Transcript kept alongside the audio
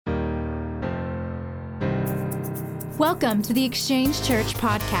Welcome to the Exchange Church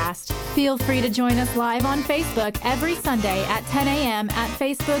podcast. Feel free to join us live on Facebook every Sunday at 10 a.m. at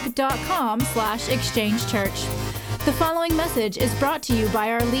facebook.com/exchangechurch. The following message is brought to you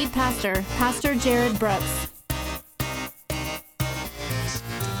by our lead pastor, Pastor Jared Brooks.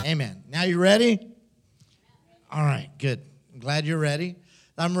 Amen. Now you ready? All right, good. I'm glad you're ready.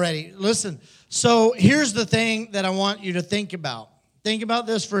 I'm ready. Listen, so here's the thing that I want you to think about. Think about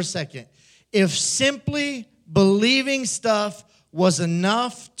this for a second. If simply believing stuff was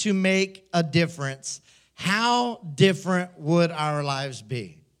enough to make a difference, how different would our lives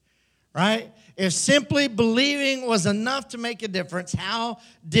be? Right? If simply believing was enough to make a difference, how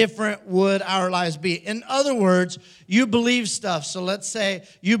different would our lives be? In other words, you believe stuff. So let's say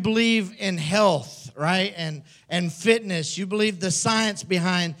you believe in health, right? And fitness. You believe the science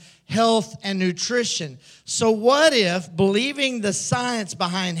behind health and nutrition. So what if believing the science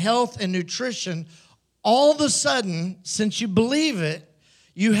behind health and nutrition, all of a sudden, since you believe it,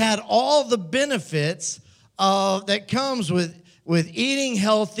 you had all the benefits that comes with eating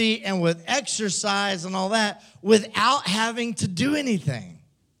healthy and with exercise and all that without having to do anything?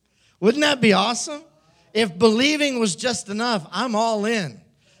 Wouldn't that be awesome? If believing was just enough, I'm all in.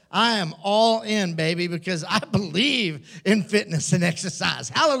 I am all in, baby, because I believe in fitness and exercise.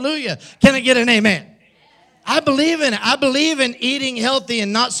 Hallelujah. Can I get an amen? I believe in it. I believe in eating healthy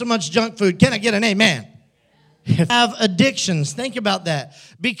and not so much junk food. Can I get an amen? If we have addictions, think about that.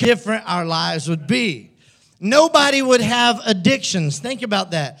 Be different our lives would be. Nobody would have addictions. Think about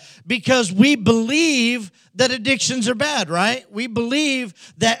that. Because we believe that addictions are bad, right? We believe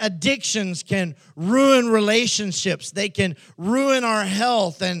that addictions can ruin relationships. They can ruin our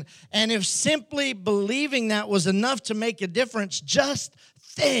health. And if simply believing that was enough to make a difference, just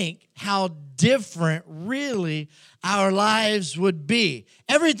think how different really our lives would be.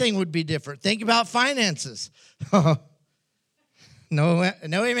 Everything would be different. Think about finances. No,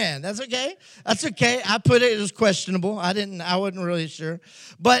 amen. That's okay. That's okay. I put it as questionable. I wasn't really sure.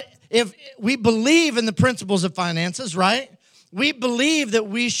 But if we believe in the principles of finances, right? We believe that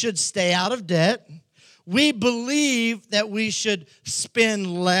we should stay out of debt. We believe that we should spend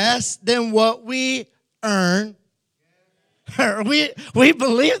less than what we earn. We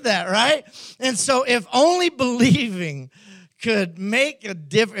believe that, right? And so if only believing could make a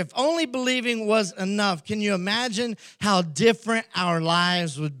difference, if only believing was enough, can you imagine how different our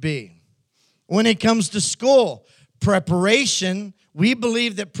lives would be? When it comes to school, preparation, we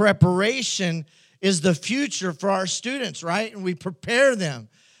believe that preparation is the future for our students, right? And we prepare them.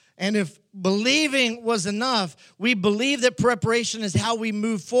 And if believing was enough, we believe that preparation is how we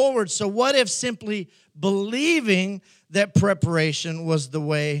move forward. So what if simply believing that preparation was the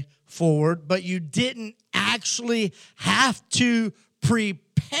way forward, but you didn't actually have to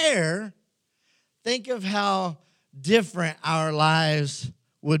prepare? Think of how different our lives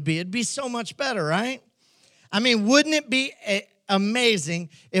would be. It'd be so much better, right? I mean, wouldn't it be amazing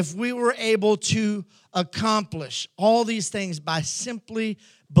if we were able to accomplish all these things by simply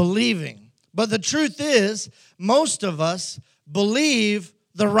believing? But the truth is, most of us believe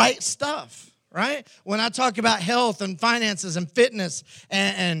the right stuff. Right? When I talk about health and finances and fitness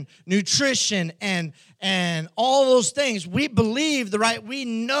and nutrition and all those things, we believe we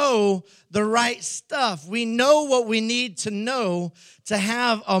know the right stuff. We know what we need to know to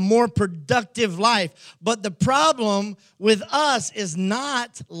have a more productive life. But the problem with us is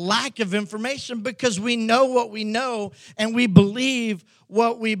not lack of information, because we know what we know and we believe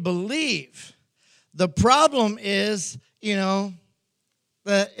what we believe. The problem is,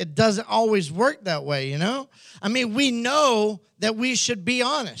 that it doesn't always work that way, I mean, we know that we should be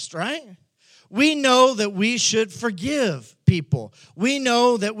honest, right? We know that we should forgive people. We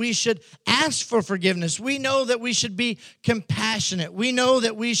know that we should ask for forgiveness. We know that we should be compassionate. We know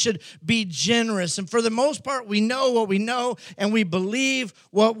that we should be generous. And for the most part, we know what we know and we believe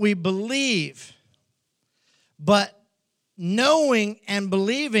what we believe. But knowing and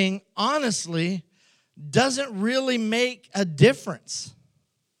believing honestly doesn't really make a difference.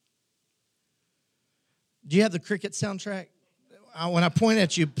 Do you have the cricket soundtrack? When I point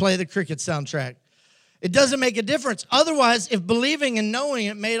at you, play the cricket soundtrack. It doesn't make a difference. Otherwise, if believing and knowing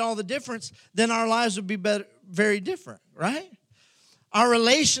it made all the difference, then our lives would be very different, right? Our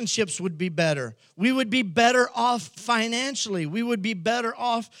relationships would be better. We would be better off financially. We would be better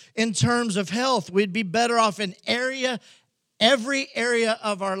off in terms of health. We'd be better off in every area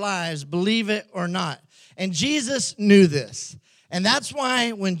of our lives, believe it or not. And Jesus knew this. And that's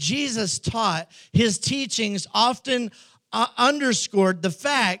why when Jesus taught, his teachings often underscored the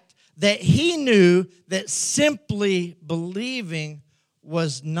fact that he knew that simply believing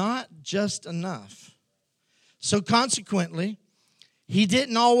was not just enough. So consequently, he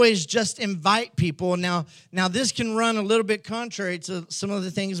didn't always just invite people. Now this can run a little bit contrary to some of the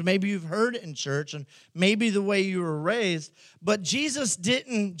things maybe you've heard in church and maybe the way you were raised. But Jesus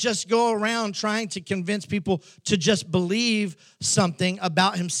didn't just go around trying to convince people to just believe something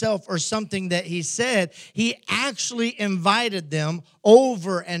about himself or something that he said. He actually invited them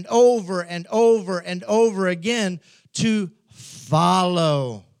over and over and over and over again to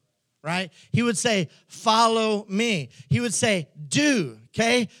follow. Right? He would say, follow me. He would say, do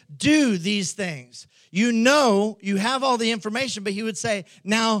these things. You know, you have all the information, but he would say,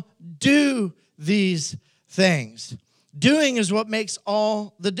 now do these things. Doing is what makes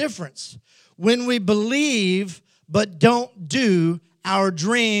all the difference. When we believe but don't do, our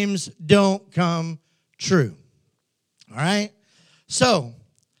dreams don't come true. All right? So,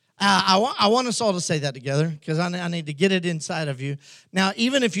 I want us all to say that together because I need to get it inside of you. Now,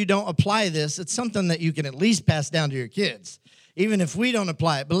 even if you don't apply this, it's something that you can at least pass down to your kids, even if we don't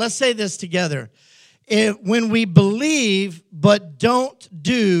apply it. But let's say this together. When we believe but don't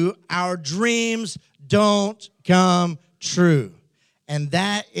do, our dreams don't come true. And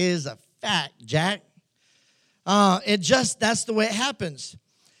that is a fact, Jack. That's the way it happens.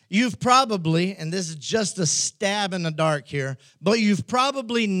 You've probably, and this is just a stab in the dark here, but you've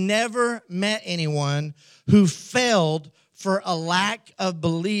probably never met anyone who failed for a lack of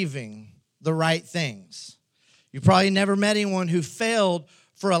believing the right things. You probably never met anyone who failed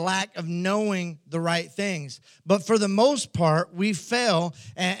for a lack of knowing the right things. But for the most part, we fail,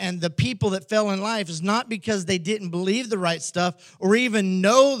 and the people that fail in life is not because they didn't believe the right stuff or even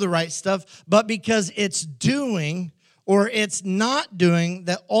know the right stuff, but because it's doing or it's not doing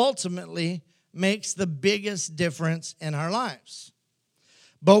that ultimately makes the biggest difference in our lives.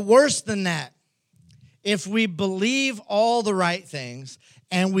 But worse than that, if we believe all the right things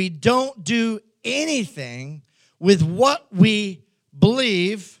and we don't do anything with what we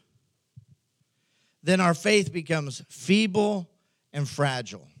believe, then our faith becomes feeble and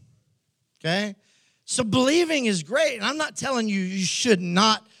fragile. Okay? So believing is great. And I'm not telling you you should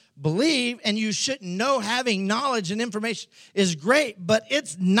not believe and you shouldn't know. Having knowledge and information is great, but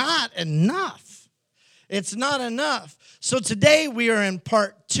it's not enough. It's not enough. So today we are in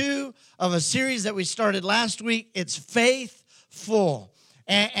part 2 of a series that we started last week. It's Faithful.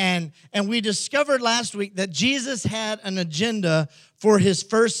 And we discovered last week that Jesus had an agenda for his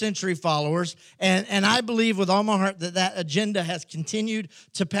first century followers. And I believe with all my heart that agenda has continued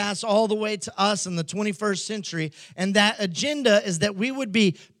to pass all the way to us in the 21st century. And that agenda is that we would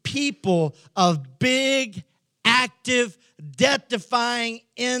be people of big, active, death-defying,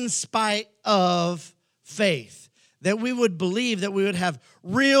 in spite of faith. That we would believe, that we would have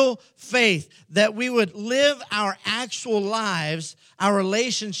real faith, that we would live our actual lives, our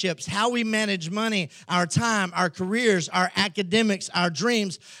relationships, how we manage money, our time, our careers, our academics, our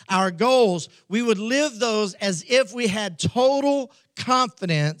dreams, our goals. We would live those as if we had total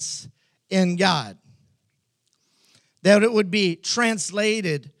confidence in God. That it would be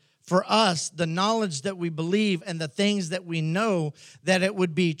translated for us, the knowledge that we believe and the things that we know, that it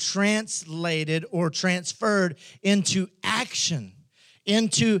would be translated or transferred into action,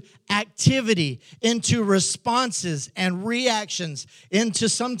 into activity, into responses and reactions, into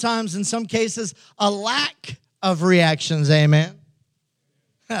sometimes, in some cases, a lack of reactions, amen?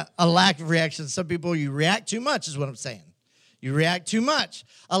 A lack of reactions. Some people, you react too much is what I'm saying. You react too much.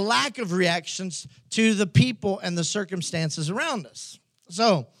 A lack of reactions to the people and the circumstances around us.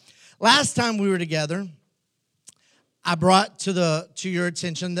 So, last time we were together, I brought to your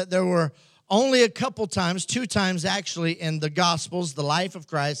attention that there were only a couple times, 2 times actually in the Gospels, the life of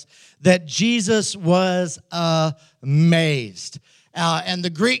Christ, that Jesus was amazed. And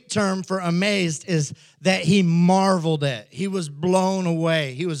the Greek term for amazed is that he marveled at. He was blown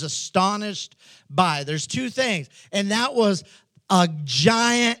away. He was astonished by. There's 2 things. And that was a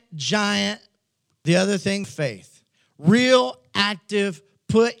giant, the other thing, faith. Real, active,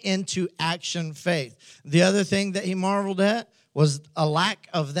 put into action faith. The other thing that he marveled at was a lack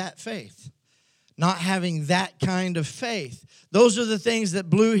of that faith. Not having that kind of faith. Those are the things that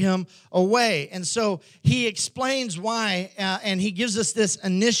blew him away. And so he explains why, and he gives us this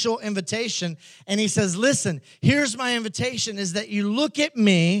initial invitation. And he says, listen, here's my invitation, is that you look at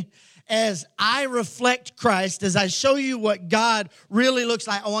me as I reflect Christ, as I show you what God really looks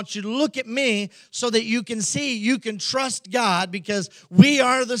like. I want you to look at me so that you can see, you can trust God, because we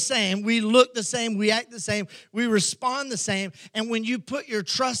are the same. We look the same. We act the same. We respond the same. And when you put your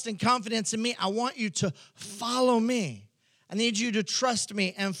trust and confidence in me, I want you to follow me. I need you to trust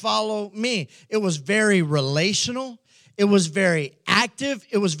me and follow me. It was very relational. It was very active.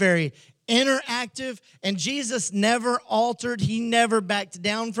 It was very interactive, and Jesus never altered. He never backed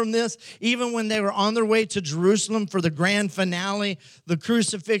down from this. Even when they were on their way to Jerusalem for the grand finale, the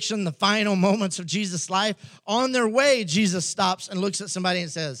crucifixion, the final moments of Jesus' life, on their way, Jesus stops and looks at somebody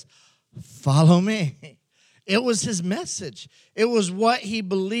and says, "Follow me." It was his message. It was what he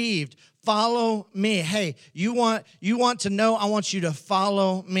believed. Follow me. Hey, you want to know? I want you to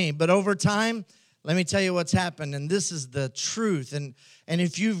follow me. But over time, let me tell you what's happened, and this is the truth. And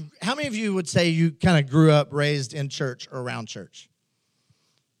how many of you would say you kind of grew up raised in church or around church?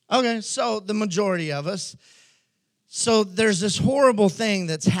 Okay, so the majority of us. So there's this horrible thing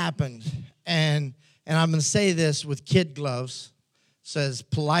that's happened, and I'm going to say this with kid gloves, so as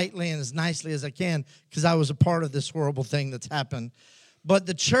politely and as nicely as I can, because I was a part of this horrible thing that's happened. But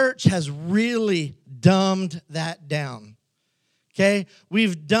the church has really dumbed that down. Okay,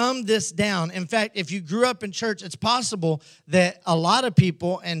 we've dumbed this down. In fact, if you grew up in church, it's possible that a lot of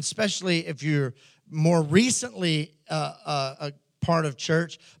people, and especially if you're more recently a part of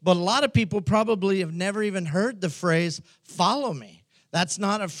church, but a lot of people probably have never even heard the phrase, "follow me." That's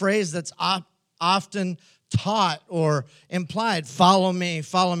not a phrase that's often taught or implied. Follow me,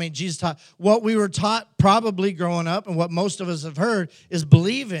 follow me. Jesus taught. What we were taught probably growing up, and what most of us have heard, is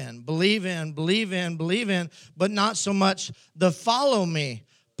believe in, believe in, believe in, believe in, but not so much the follow me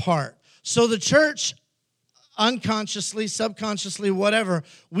part. So the church, unconsciously, subconsciously, whatever,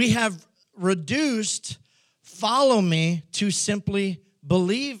 we have reduced follow me to simply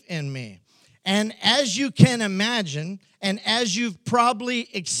believe in me. And as you can imagine, and as you've probably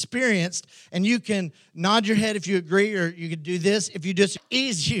experienced, and you can nod your head if you agree, or you could do this if you just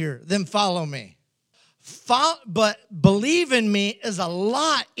easier than follow me. But believe in me is a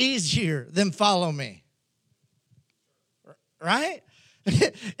lot easier than follow me. Right?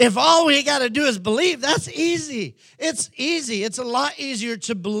 If all we got to do is believe, that's easy. It's easy. It's a lot easier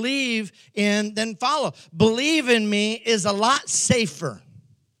to believe in than follow. Believe in me is a lot safer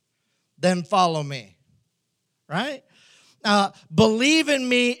than follow me. Right? Believe in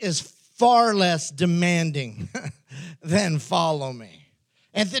me is far less demanding than follow me.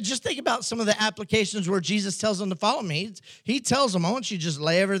 And just think about some of the applications where Jesus tells them to follow me. He tells them, I want you to just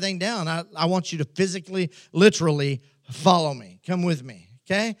lay everything down. I want you to physically, literally follow me. Come with me,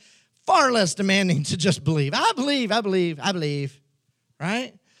 okay? Far less demanding to just believe. I believe,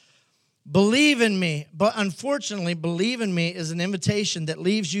 right? Believe in me. But unfortunately, believe in me is an invitation that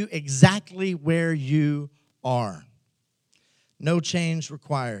leaves you exactly where you are. No change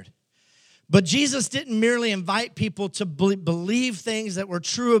required. But Jesus didn't merely invite people to believe things that were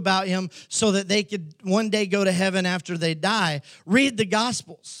true about him so that they could one day go to heaven after they die. Read the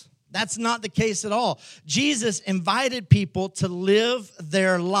Gospels. That's not the case at all. Jesus invited people to live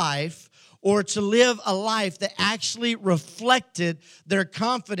their life, or to live a life that actually reflected their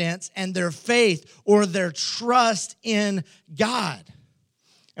confidence and their faith or their trust in God.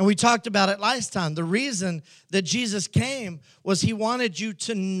 And we talked about it last time. The reason that Jesus came was he wanted you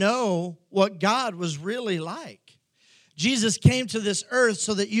to know what God was really like. Jesus came to this earth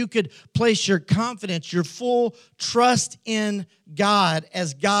so that you could place your confidence, your full trust in God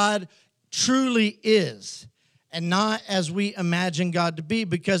as God truly is, and not as we imagine God to be.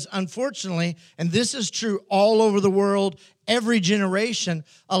 Because unfortunately, and this is true all over the world, every generation,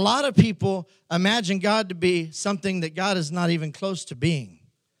 a lot of people imagine God to be something that God is not even close to being.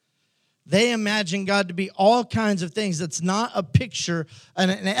 They imagine God to be all kinds of things. That's not a picture, an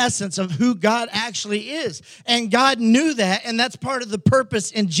essence of who God actually is. And God knew that, and that's part of the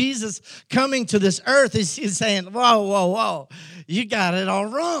purpose in Jesus coming to this earth. He's saying, whoa, you got it all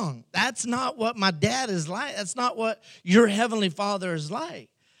wrong. That's not what my dad is like. That's not what your heavenly Father is like.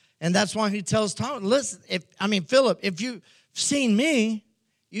 And that's why he tells Thomas, listen, Philip, if you've seen me,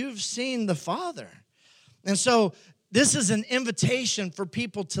 you've seen the Father. And so this is an invitation for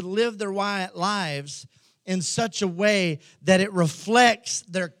people to live their lives in such a way that it reflects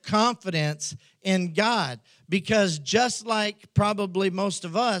their confidence in God. Because just like probably most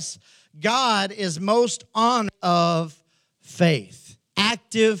of us, God is most honored of faith.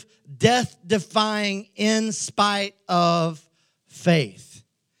 Active, death-defying in spite of faith.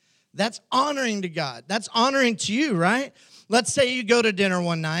 That's honoring to God. That's honoring to you, right? Let's say you go to dinner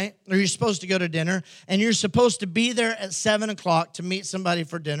one night, or you're supposed to go to dinner, and you're supposed to be there at 7 o'clock to meet somebody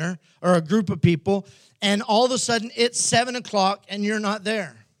for dinner, or a group of people, and all of a sudden it's 7 o'clock and you're not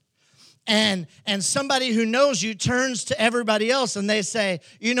there. And somebody who knows you turns to everybody else and they say,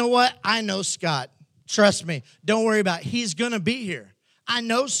 you know what? I know Scott. Trust me. Don't worry about it. He's going to be here. I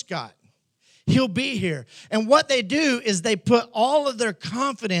know Scott. He'll be here. And what they do is they put all of their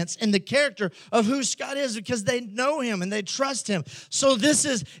confidence in the character of who Scott is because they know him and they trust him. So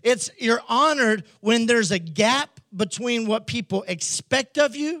you're honored when there's a gap between what people expect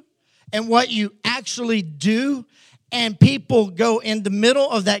of you and what you actually do. And people go in the middle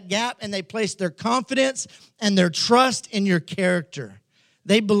of that gap and they place their confidence and their trust in your character.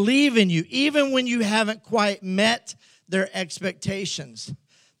 They believe in you even when you haven't quite met their expectations.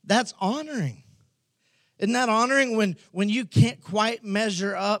 That's honoring. Isn't that honoring when you can't quite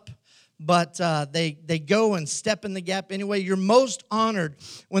measure up, but they go and step in the gap anyway? You're most honored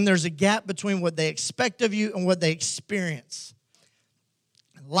when there's a gap between what they expect of you and what they experience.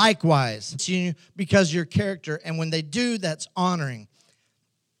 Likewise, because your character, and when they do, that's honoring.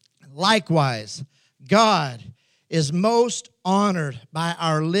 Likewise, God is most honored by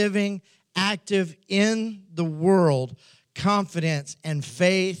our living, active in the world, confidence and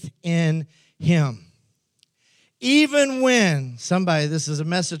faith in him. Even when, this is a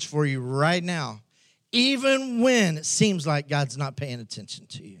message for you right now, even when it seems like God's not paying attention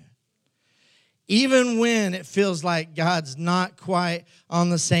to you. Even when it feels like God's not quite on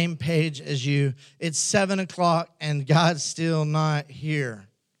the same page as you, it's 7 o'clock and God's still not here.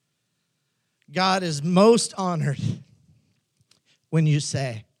 God is most honored when you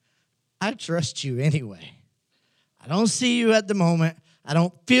say, I trust you anyway. I don't see you at the moment. I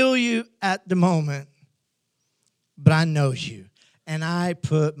don't feel you at the moment, but I know you. And I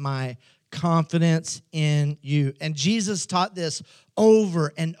put my confidence in you. And Jesus taught this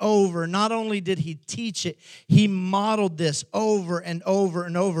over and over. Not only did he teach it, he modeled this over and over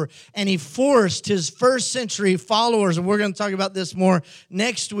and over. And he forced his first century followers, and we're going to talk about this more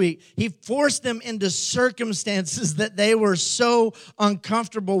next week, he forced them into circumstances that they were so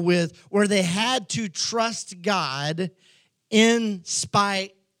uncomfortable with, where they had to trust God in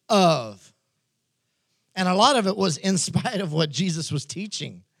spite of. And a lot of it was in spite of what Jesus was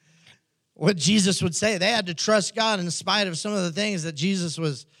teaching. What Jesus would say. They had to trust God in spite of some of the things that Jesus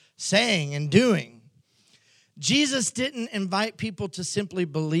was saying and doing. Jesus didn't invite people to simply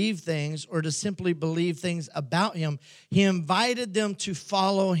believe things or to simply believe things about him. He invited them to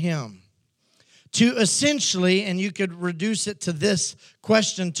follow him. To essentially, and you could reduce it to this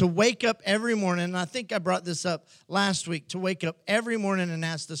question, to wake up every morning, and I think I brought this up last week, to wake up every morning and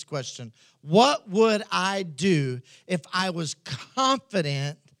ask this question: what would I do if I was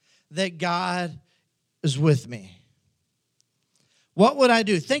confident that God is with me? What would I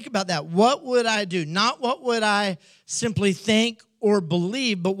do? Think about that. What would I do? Not what would I simply think or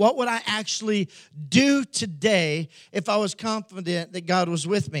believe, but what would I actually do today if I was confident that God was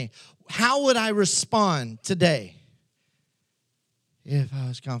with me? How would I respond today if I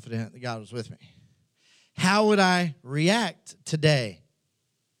was confident that God was with me? How would I react today?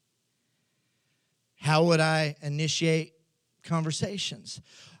 How would I initiate conversations?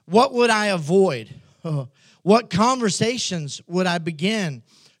 What would I avoid? What conversations would I begin?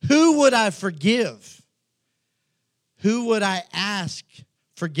 Who would I forgive? Who would I ask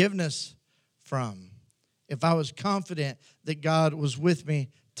forgiveness from if I was confident that God was with me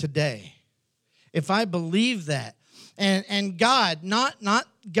today? If I believe that, and God, not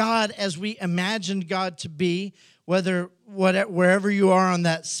God as we imagined God to be, wherever you are on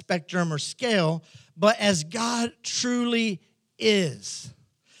that spectrum or scale, but as God truly is.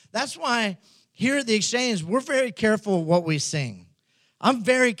 That's why here at the Exchange, we're very careful what we sing. I'm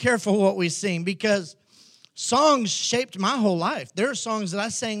very careful what we sing because songs shaped my whole life. There are songs that I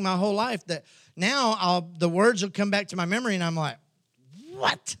sang my whole life that now the words will come back to my memory and I'm like,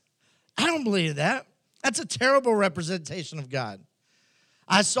 what? I don't believe that. That's a terrible representation of God.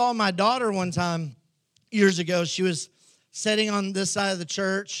 I saw my daughter one time years ago. She was sitting on this side of the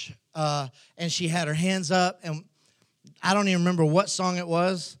church and she had her hands up, and I don't even remember what song it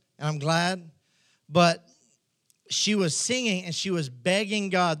was, and I'm glad, but she was singing and she was begging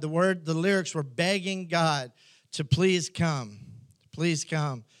God. The lyrics were begging God to please come, please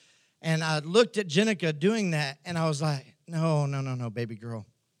come. And I looked at Jenica doing that, and I was like, no, baby girl.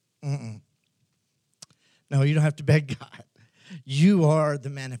 Mm-mm. No, you don't have to beg God. You are the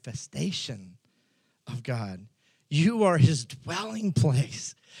manifestation of God. You are his dwelling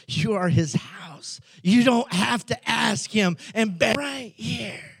place. You are his house. You don't have to ask him and beg right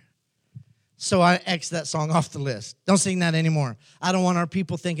here. So I X'd that song off the list. Don't sing that anymore. I don't want our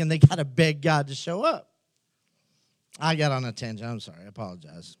people thinking they got to beg God to show up. I got on a tangent. I'm sorry. I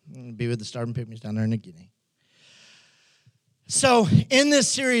apologize. I'm going to be with the Starving Pygmies down there in the Guinea. So in this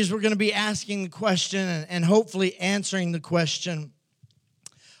series, we're going to be asking the question and hopefully answering the question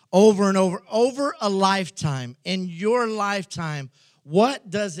over and over a lifetime. In your lifetime, what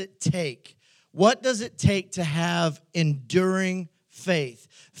does it take What does it take to have enduring faith?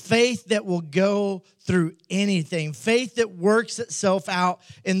 Faith that will go through anything. Faith that works itself out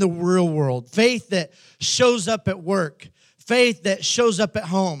in the real world. Faith that shows up at work. Faith that shows up at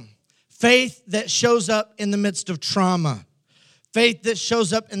home. Faith that shows up in the midst of trauma. Faith that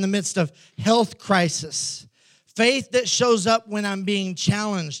shows up in the midst of health crisis. Faith that shows up when I'm being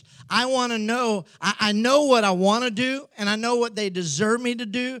challenged. I want to know, I know what I want to do, and I know what they deserve me to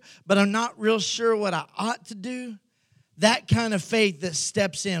do, but I'm not real sure what I ought to do. That kind of faith that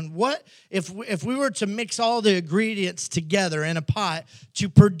steps in. What if we were to mix all the ingredients together in a pot to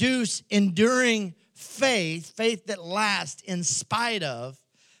produce enduring faith, faith that lasts in spite of,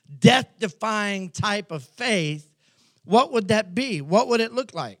 death-defying type of faith, what would that be? What would it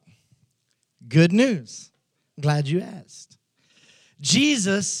look like? Good news. Glad you asked.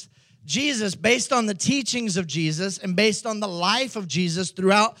 Jesus, based on the teachings of Jesus and based on the life of Jesus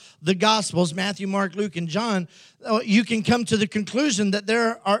throughout the Gospels, Matthew, Mark, Luke, and John, you can come to the conclusion that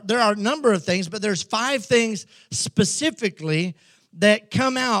there are a number of things, but there's 5 things specifically that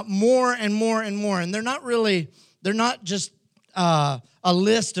come out more and more and more. And they're not just a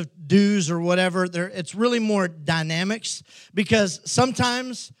list of do's or whatever. It's really more dynamics, because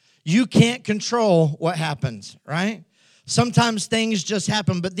sometimes you can't control what happens, right? Sometimes things just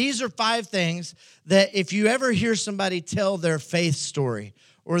happen. But these are 5 things that if you ever hear somebody tell their faith story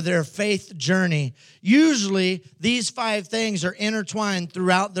or their faith journey, usually these 5 things are intertwined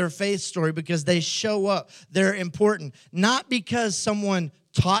throughout their faith story because they show up. They're important. Not because someone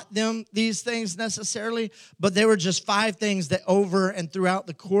taught them these things necessarily, but they were just 5 things that over and throughout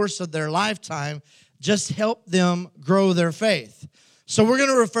the course of their lifetime just helped them grow their faith. So we're going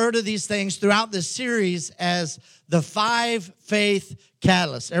to refer to these things throughout this series as the 5 faith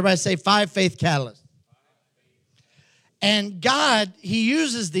catalysts. Everybody say 5 faith catalysts. And God, He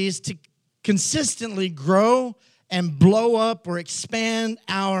uses these to consistently grow and blow up or expand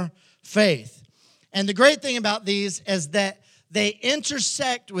our faith. And the great thing about these is that they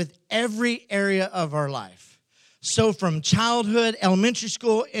intersect with every area of our life. So from childhood, elementary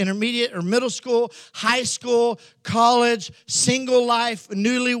school, intermediate or middle school, high school, college, single life,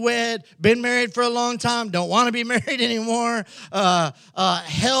 newlywed, been married for a long time, don't want to be married anymore,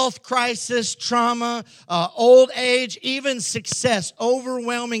 health crisis, trauma, old age, even success,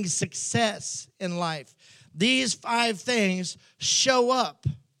 overwhelming success in life. These 5 things show up,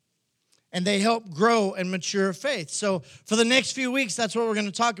 and they help grow and mature faith. So for the next few weeks, that's what we're going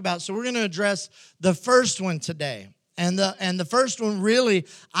to talk about. So we're going to address the first one today. And the first one really,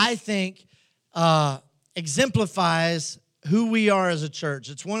 I think, exemplifies who we are as a church.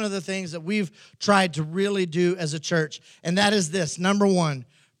 It's one of the things that we've tried to really do as a church. And that is this. Number 1,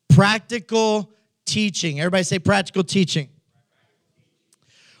 practical teaching. Everybody say practical teaching.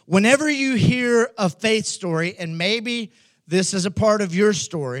 Whenever you hear a faith story, and maybe this is a part of your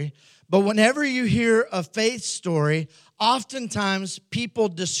story, but whenever you hear a faith story, oftentimes people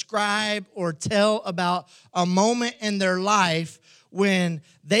describe or tell about a moment in their life when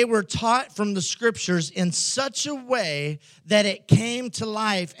they were taught from the scriptures in such a way that it came to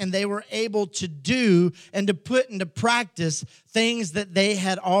life and they were able to do and to put into practice things that they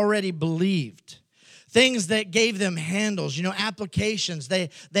had already believed. Things that gave them handles, applications.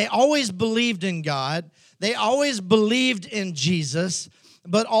 They always believed in God. They always believed in Jesus.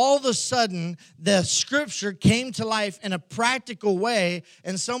 But all of a sudden, the scripture came to life in a practical way,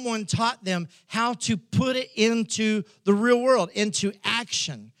 and someone taught them how to put it into the real world, into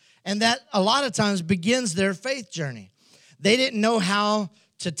action. And that a lot of times begins their faith journey. They didn't know how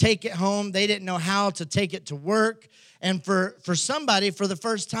to take it home. They didn't know how to take it to work. And for somebody, for the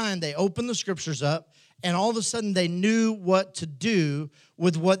first time, they opened the scriptures up, and all of a sudden, they knew what to do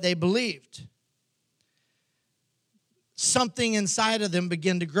with what they believed. Something inside of them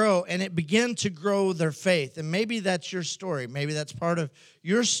began to grow, and it began to grow their faith. And maybe that's your story. Maybe that's part of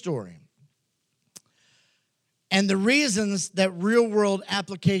your story. And the reasons that real-world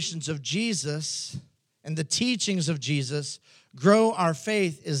applications of Jesus and the teachings of Jesus grow our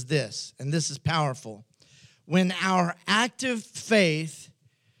faith is this, and this is powerful. When our active faith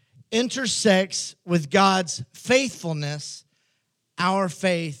intersects with God's faithfulness, our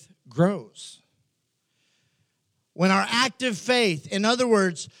faith grows. When our active faith, in other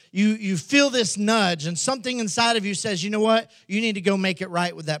words, you feel this nudge and something inside of you says, you know what? You need to go make it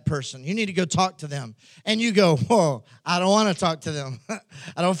right with that person. You need to go talk to them. And you go, whoa, I don't want to talk to them.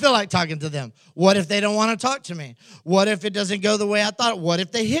 I don't feel like talking to them. What if they don't want to talk to me? What if it doesn't go the way I thought? What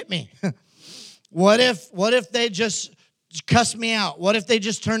if they hit me? What if they just cuss me out? What if they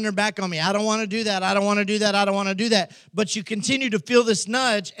just turn their back on me? I don't want to do that. I don't want to do that. I don't want to do that. But you continue to feel this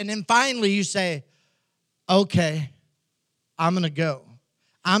nudge, and then finally you say, okay, I'm going to go.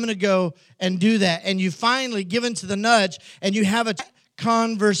 I'm going to go and do that. And you finally give into the nudge, and you have a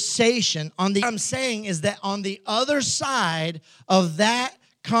conversation. What I'm saying is that on the other side of that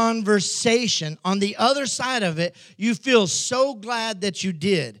conversation, on the other side of it, you feel so glad that you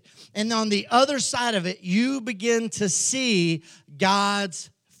did. And on the other side of it, you begin to see God's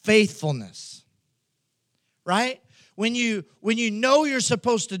faithfulness, right? When you know you're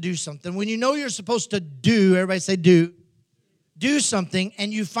supposed to do something, when you know you're supposed to do, everybody say do something,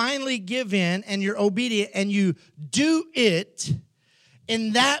 and you finally give in and you're obedient and you do it,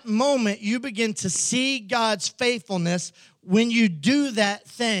 in that moment, you begin to see God's faithfulness when you do that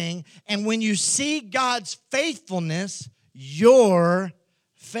thing. And when you see God's faithfulness, your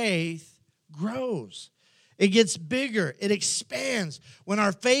faith grows. It gets bigger. It expands. When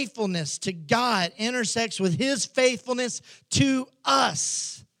our faithfulness to God intersects with His faithfulness to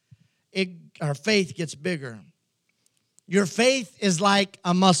us, our faith gets bigger. Your faith is like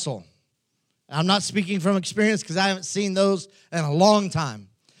a muscle. I'm not speaking from experience because I haven't seen those in a long time.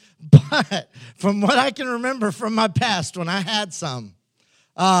 But from what I can remember from my past when I had some,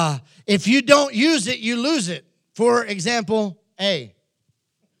 if you don't use it, you lose it. For example,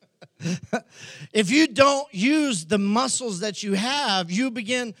 if you don't use the muscles that you have, you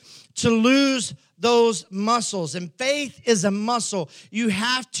begin to lose those muscles. And faith is a muscle. You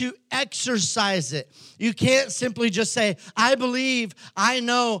have to exercise it. You can't simply just say, I believe, I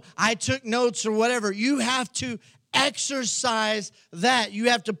know, I took notes or whatever. You have to exercise that. You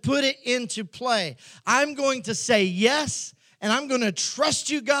have to put it into play. I'm going to say yes, and I'm going to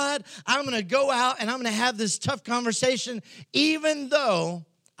trust you, God. I'm going to go out and I'm going to have this tough conversation, even though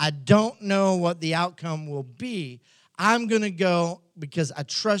I don't know what the outcome will be. I'm going to go because I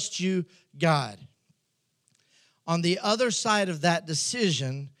trust you, God. On the other side of that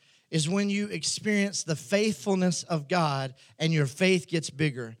decision is when you experience the faithfulness of God and your faith gets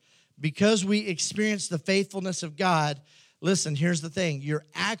bigger. Because we experience the faithfulness of God, listen, here's the thing. You're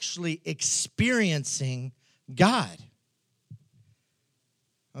actually experiencing God.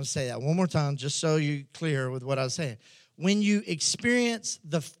 I'll say that one more time just so you're clear with what I was saying. When you experience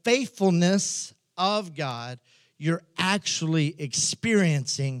the faithfulness of God, you're actually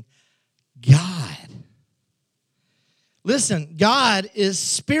experiencing God. Listen, God is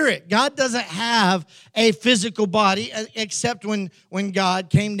spirit. God doesn't have a physical body except when God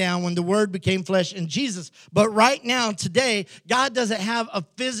came down, when the Word became flesh in Jesus. But right now, today, God doesn't have a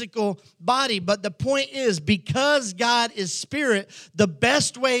physical body. But the point is, because God is spirit, the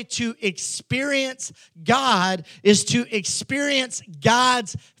best way to experience God is to experience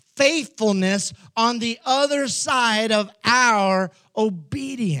God's faithfulness on the other side of our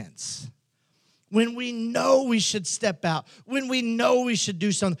obedience. When we know we should step out, when we know we should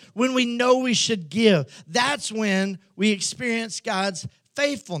do something, when we know we should give, that's when we experience God's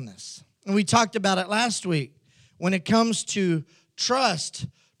faithfulness. And we talked about it last week. When it comes to trust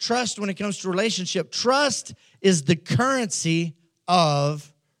when it comes to relationship, trust is the currency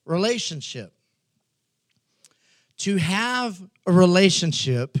of relationship. To have a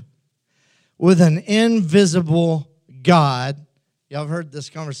relationship with an invisible God. Y'all have heard this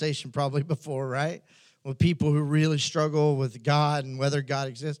conversation probably before, right? With people who really struggle with God and whether God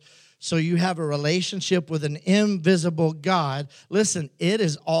exists. So you have a relationship with an invisible God. Listen, it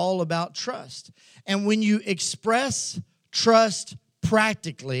is all about trust. And when you express trust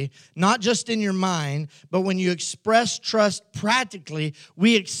practically, not just in your mind, but when you express trust practically,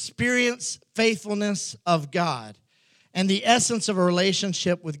 we experience faithfulness of God. And the essence of a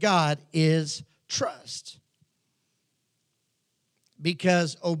relationship with God is trust.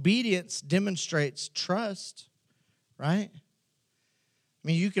 Because obedience demonstrates trust, right? I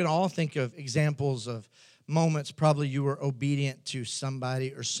mean, you can all think of examples of moments probably you were obedient to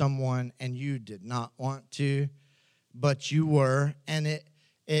somebody or someone and you did not want to, but you were, and it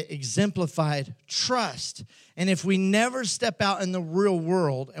exemplified trust. And if we never step out in the real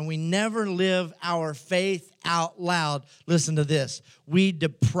world and we never live our faith out loud, listen to this, we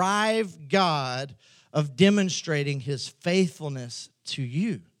deprive God of demonstrating His faithfulness to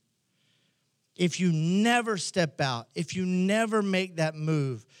you. If you never step out, if you never make that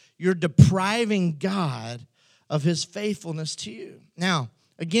move, you're depriving God of His faithfulness to you. Now,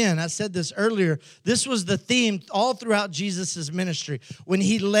 Again, I said this earlier. This was the theme all throughout Jesus' ministry when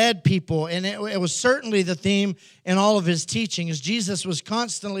he led people, and it was certainly the theme in all of his teaching, as Jesus was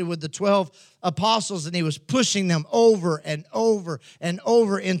constantly with the 12 apostles, and he was pushing them over and over and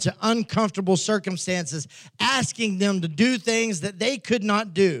over into uncomfortable circumstances, asking them to do things that they could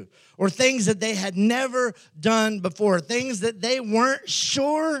not do, or things that they had never done before, things that they weren't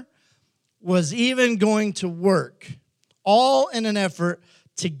sure was even going to work, all in an effort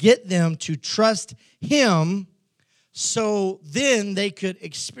to get them to trust him so then they could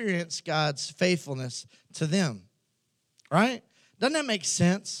experience God's faithfulness to them. Right? Doesn't that make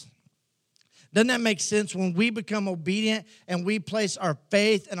sense? Doesn't that make sense? When we become obedient and we place our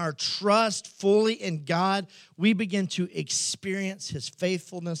faith and our trust fully in God, we begin to experience his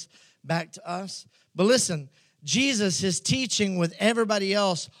faithfulness back to us. But listen, Jesus, his teaching with everybody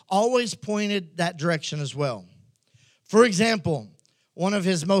else always pointed that direction as well. For example, one of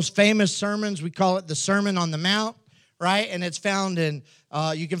his most famous sermons, we call it the Sermon on the Mount, right? And it's found in,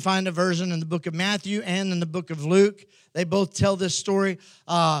 you can find a version in the book of Matthew and in the book of Luke. They both tell this story.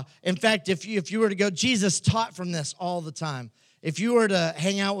 In fact, if you were to go, Jesus taught from this all the time. If you were to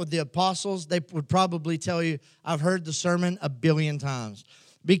hang out with the apostles, they would probably tell you, I've heard the sermon 1 billion times.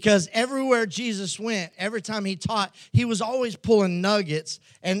 Because everywhere Jesus went, every time he taught, he was always pulling nuggets.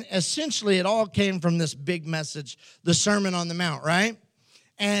 And essentially, it all came from this big message, the Sermon on the Mount, right?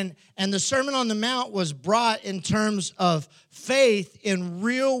 And the Sermon on the Mount was brought in terms of faith in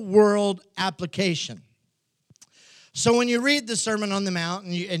real-world application. So when you read the Sermon on the Mount,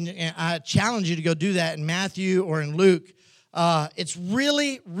 and I challenge you to go do that in Matthew or in Luke, it's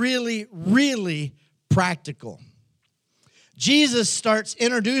really, really, really practical. Jesus starts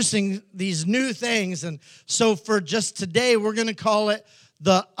introducing these new things, and so for just today, we're going to call it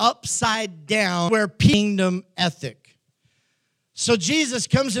the upside down kingdom ethic. So Jesus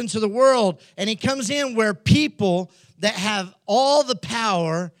comes into the world, and he comes in where people that have all the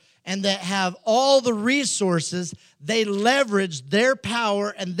power and that have all the resources, they leverage their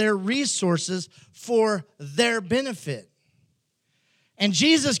power and their resources for their benefit. And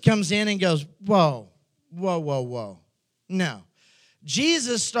Jesus comes in and goes, whoa, whoa, whoa, whoa. No.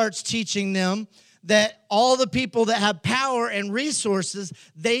 Jesus starts teaching them that all the people that have power and resources,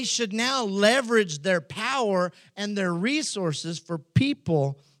 they should now leverage their power and their resources for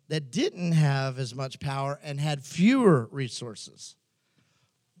people that didn't have as much power and had fewer resources.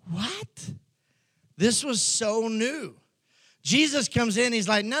 What? This was so new. Jesus comes in, he's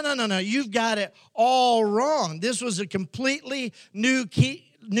like, no, you've got it all wrong. This was a completely new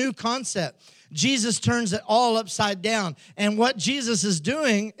concept. Jesus turns it all upside down. And what Jesus is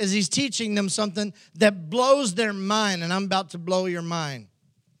doing is he's teaching them something that blows their mind, and I'm about to blow your mind.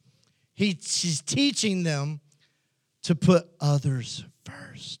 He's teaching them to put others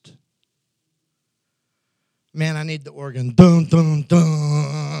first. Man, I need the organ. Dun, dun,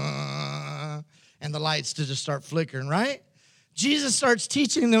 dun. And the lights to just start flickering, right? Jesus starts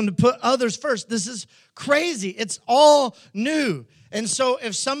teaching them to put others first. This is crazy. It's all new. And so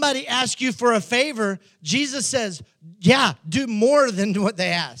if somebody asks you for a favor, Jesus says, yeah, do more than what they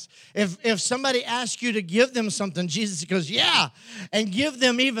ask. If somebody asks you to give them something, Jesus goes, yeah, and give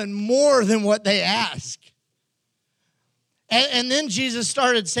them even more than what they ask. And then Jesus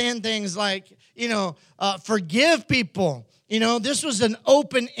started saying things like, forgive people. This was an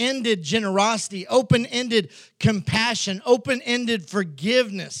open-ended generosity, open-ended compassion, open-ended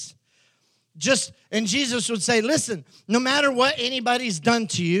forgiveness. And Jesus would say, listen, no matter what anybody's done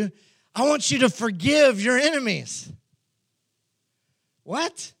to you, I want you to forgive your enemies.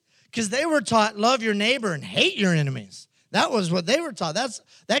 What? Because they were taught, love your neighbor and hate your enemies. That was what they were taught.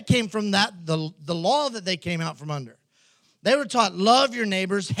 That came from the law that they came out from under. They were taught, love your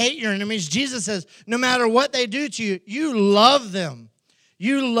neighbors, hate your enemies. Jesus says, no matter what they do to you, you love them.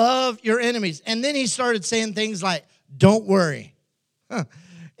 You love your enemies. And then he started saying things like, don't worry.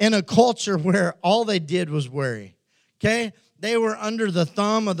 In a culture where all they did was worry, okay? They were under the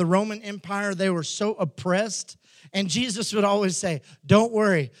thumb of the Roman Empire. They were so oppressed. And Jesus would always say, don't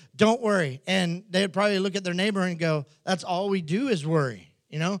worry, don't worry. And they would probably look at their neighbor and go, that's all we do is worry.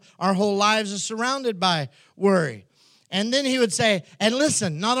 Our whole lives are surrounded by worry. And then he would say, and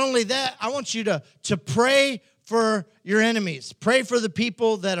listen, not only that, I want you to pray for your enemies. Pray for the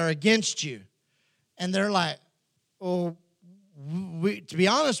people that are against you. And they're like, oh, to be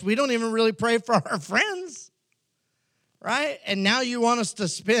honest, we don't even really pray for our friends, right? And now you want us to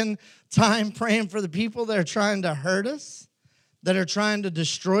spend time praying for the people that are trying to hurt us, that are trying to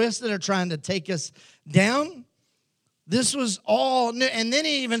destroy us, that are trying to take us down? This was all new. And then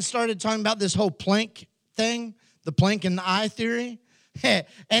he even started talking about this whole plank thing, the plank in the eye theory.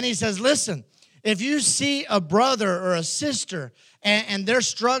 And he says, listen, if you see a brother or a sister and they're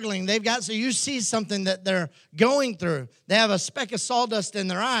struggling, so you see something that they're going through, they have a speck of sawdust in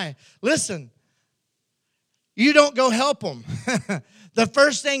their eye, listen, you don't go help them. The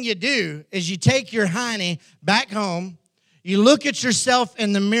first thing you do is you take your hiney back home, you look at yourself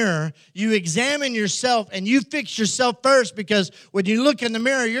in the mirror, you examine yourself, and you fix yourself first, because when you look in the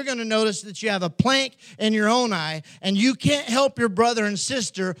mirror, you're going to notice that you have a plank in your own eye, and you can't help your brother and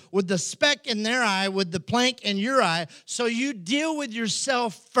sister with the speck in their eye, with the plank in your eye, so you deal with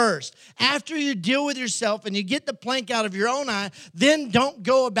yourself first. After you deal with yourself and you get the plank out of your own eye, then don't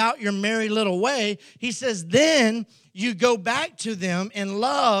go about your merry little way. He says, then you go back to them in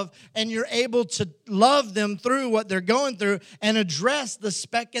love, and you're able to love them through what they're going through and address the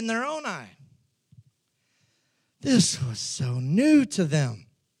speck in their own eye. This was so new to them.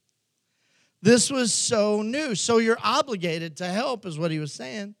 This was so new. So you're obligated to help, is what he was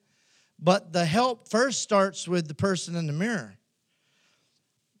saying. But the help first starts with the person in the mirror.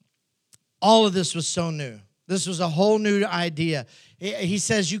 All of this was so new. This was a whole new idea. He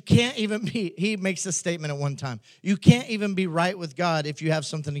says you can't even be, he makes a statement at one time, you can't even be right with God if you have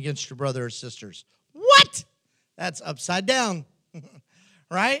something against your brother or sisters. What? That's upside down,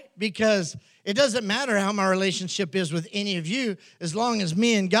 right? Because it doesn't matter how my relationship is with any of you. As long as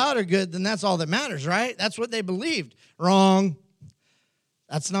me and God are good, then that's all that matters, right? That's what they believed. Wrong.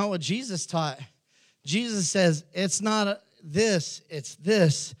 That's not what Jesus taught. Jesus says it's not this, it's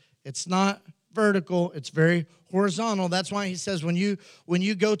this. It's not vertical, it's very horizontal. That's why he says when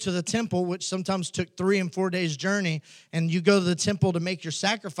you go to the temple, which sometimes took 3 and 4 days journey, and you go to the temple to make your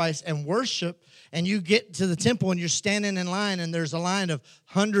sacrifice and worship, and you get to the temple and you're standing in line, and there's a line of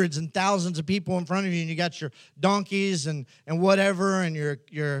hundreds and thousands of people in front of you, and you got your donkeys and whatever, and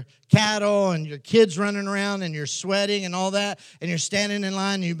your cattle and your kids running around, and you're sweating and all that, and you're standing in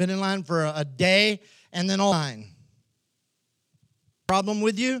line, and you've been in line for a day, and then all line. Problem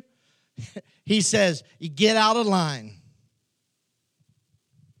with you? He says, you get out of line.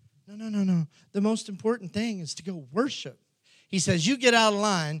 No. The most important thing is to go worship. He says, you get out of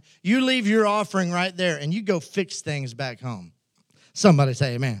line, you leave your offering right there, and you go fix things back home. Somebody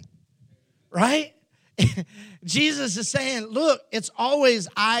say amen. Right? Jesus is saying, look, it's always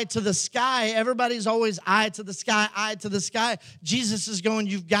eye to the sky. Everybody's always eye to the sky, eye to the sky. Jesus is going,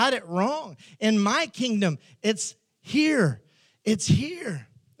 you've got it wrong. In my kingdom, it's here. It's here.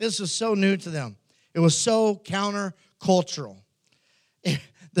 This was so new to them. It was so countercultural.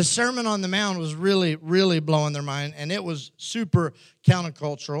 The Sermon on the Mount was really, really blowing their mind, and it was super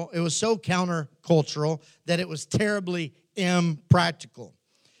countercultural. It was so countercultural that it was terribly impractical.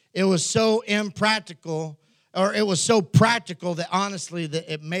 It was so impractical, or it was so practical that honestly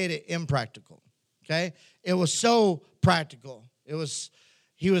that it made it impractical. Okay? It was so practical. He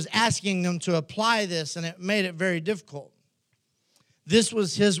was asking them to apply this, and it made it very difficult. This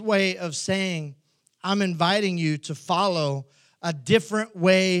was his way of saying, I'm inviting you to follow a different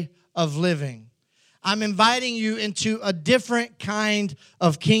way of living. I'm inviting you into a different kind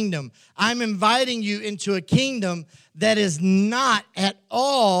of kingdom. I'm inviting you into a kingdom that is not at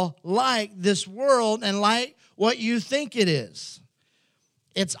all like this world and like what you think it is.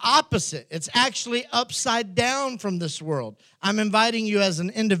 It's opposite. It's actually upside down from this world. I'm inviting you as an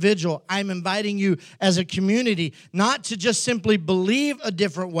individual. I'm inviting you as a community, not to just simply believe a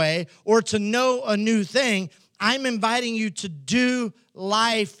different way or to know a new thing. I'm inviting you to do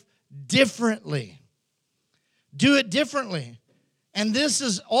life differently. Do it differently. And this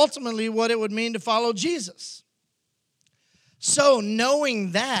is ultimately what it would mean to follow Jesus. So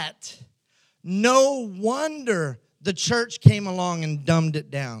knowing that, no wonder the church came along and dumbed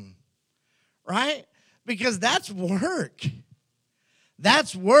it down, right? Because that's work.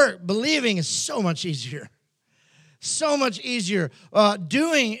 That's work. Believing is so much easier. So much easier.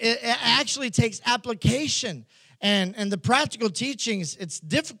 Doing it actually takes application. And the practical teachings, it's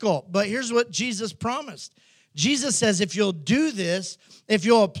difficult. But here's what Jesus promised. Jesus says if you'll do this, if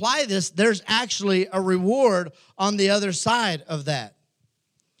you'll apply this, there's actually a reward on the other side of that.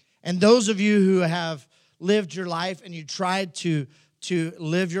 And those of you who have lived your life and you tried to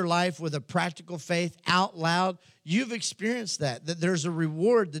live your life with a practical faith out loud, you've experienced that there's a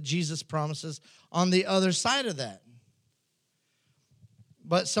reward that Jesus promises on the other side of that.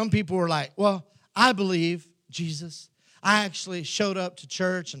 But some people were like, well, I believe Jesus. I actually showed up to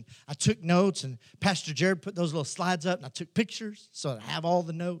church and I took notes, and Pastor Jared put those little slides up and I took pictures so I have all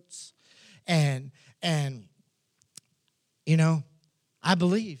the notes. And you know, I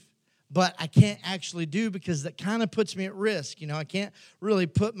believe. But I can't actually do because that kind of puts me at risk. You know, I can't really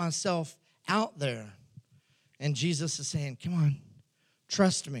put myself out there. And Jesus is saying, come on,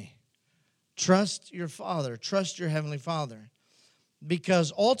 trust me. Trust your Father. Trust your Heavenly Father.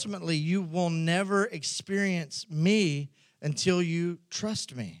 Because ultimately, you will never experience me until you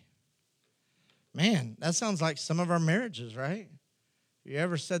trust me. Man, that sounds like some of our marriages, right? You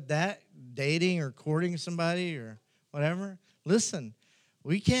ever said that, dating or courting somebody or whatever? Listen,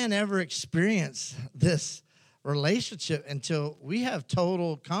 we can't ever experience this relationship until we have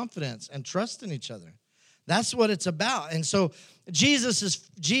total confidence and trust in each other. That's what it's about. And so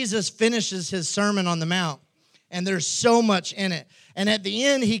Jesus finishes his Sermon on the Mount, and there's so much in it. And at the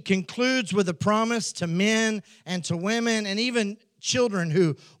end, he concludes with a promise to men and to women and even children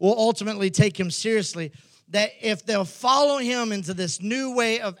who will ultimately take him seriously, that if they'll follow him into this new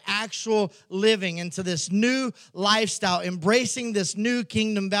way of actual living, into this new lifestyle, embracing this new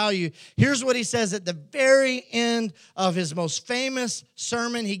kingdom value, here's what he says at the very end of his most famous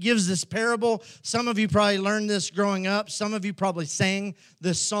sermon. He gives this parable. Some of you probably learned this growing up. Some of you probably sang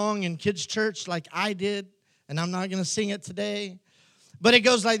this song in kids' church like I did, and I'm not going to sing it today. But it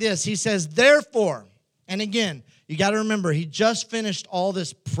goes like this. He says, therefore, and again, you got to remember, he just finished all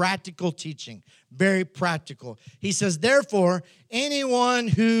this practical teaching, very practical. He says, therefore, anyone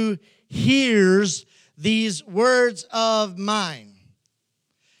who hears these words of mine,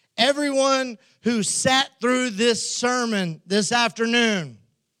 everyone who sat through this sermon this afternoon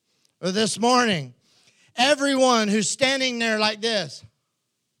or this morning, everyone who's standing there like this,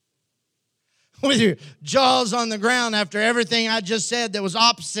 with your jaws on the ground after everything I just said that was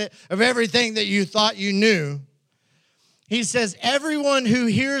opposite of everything that you thought you knew. He says, everyone who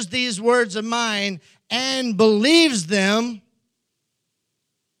hears these words of mine and believes them.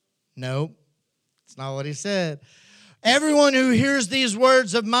 Nope, that's not what he said. Everyone who hears these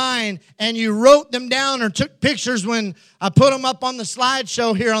words of mine and you wrote them down or took pictures when I put them up on the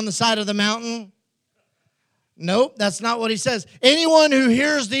slideshow here on the side of the mountain. Nope, that's not what he says. Anyone who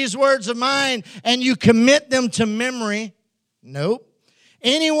hears these words of mine and you commit them to memory. Nope.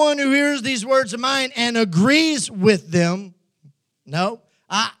 Anyone who hears these words of mine and agrees with them. Nope.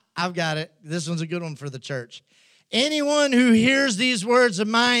 I've got it. This one's a good one for the church. Anyone who hears these words of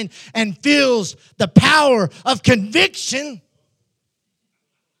mine and feels the power of conviction.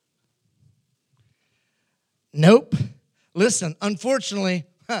 Nope. Listen, unfortunately,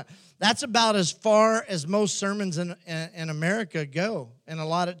 that's about as far as most sermons in America go in a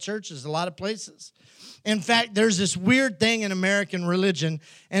lot of churches, a lot of places. In fact, there's this weird thing in American religion,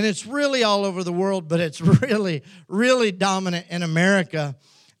 and it's really all over the world, but it's really, really dominant in America.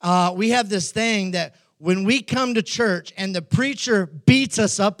 We have this thing that when we come to church and the preacher beats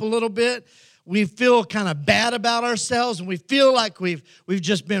us up a little bit, we feel kind of bad about ourselves, and we feel like we've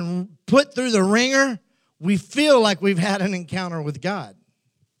just been put through the ringer. We feel like we've had an encounter with God.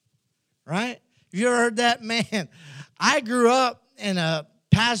 Right? Have you ever heard that? Man, I grew up in a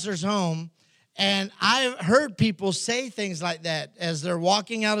pastor's home, and I've heard people say things like that as they're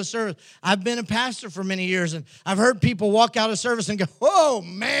walking out of service. I've been a pastor for many years, and I've heard people walk out of service and go, oh,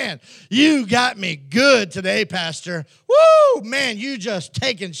 man, you got me good today, Pastor. Woo, man, you just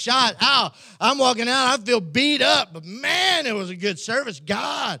taking shots. Ow, I'm walking out, I feel beat up, but man, it was a good service.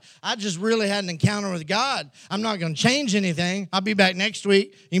 God, I just really had an encounter with God. I'm not going to change anything. I'll be back next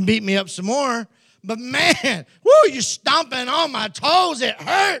week. You can beat me up some more. But man, woo, you're stomping on my toes. It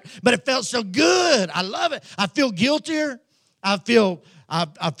hurt, but it felt so good. I love it. I feel guiltier. I feel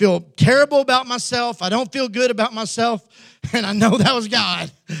terrible about myself. I don't feel good about myself. And I know that was God.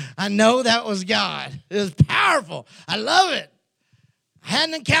 I know that was God. It was powerful. I love it. I had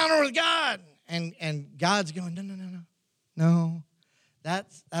an encounter with God. And God's going, no.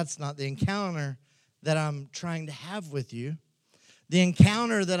 That's not the encounter that I'm trying to have with you. The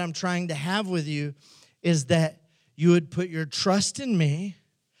encounter that I'm trying to have with you is that you would put your trust in me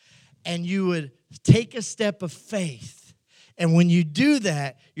and you would take a step of faith. And when you do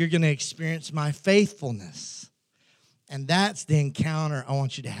that, you're going to experience my faithfulness. And that's the encounter I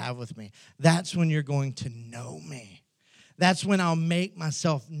want you to have with me. That's when you're going to know me. That's when I'll make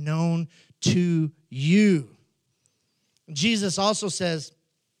myself known to you. Jesus also says,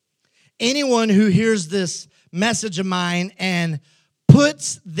 anyone who hears this message of mine and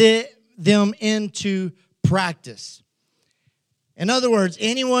puts them into practice. In other words,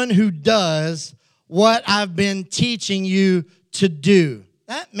 anyone who does what I've been teaching you to do.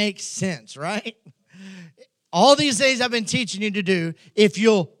 That makes sense, right? All these things I've been teaching you to do, if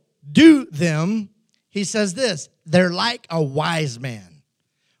you'll do them, he says this, they're like a wise man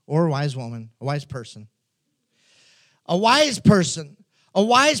or a wise woman, a wise person. A wise person. A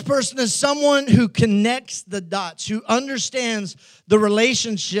wise person is someone who connects the dots, who understands the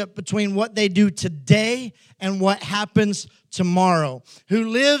relationship between what they do today and what happens tomorrow, who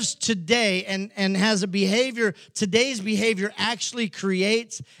lives today and has a behavior. Today's behavior actually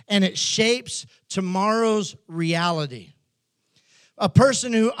creates and it shapes tomorrow's reality. A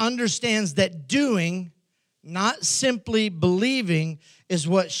person who understands that doing, not simply believing, is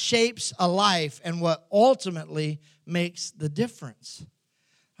what shapes a life and what ultimately makes the difference.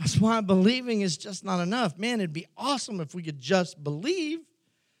 That's why believing is just not enough. Man, it'd be awesome if we could just believe,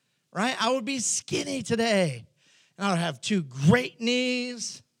 right? I would be skinny today, and I would have 2 great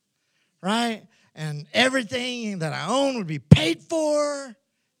knees, right? And everything that I own would be paid for,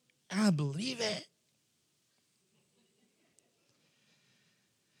 and I believe it.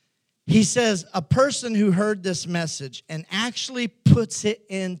 He says, a person who heard this message and actually puts it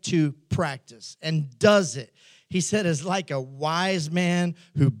into practice and does it, he said, is like a wise man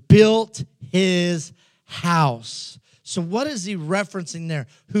who built his house. So what is he referencing there?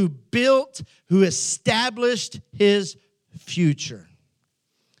 Who established his future.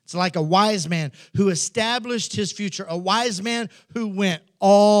 It's like a wise man who established his future, a wise man who went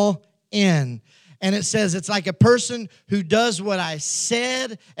all in. And it says it's like a person who does what I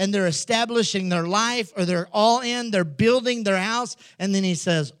said, and they're establishing their life, or they're all in, they're building their house, and then he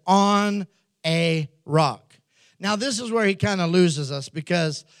says, on a rock. Now, this is where he kind of loses us,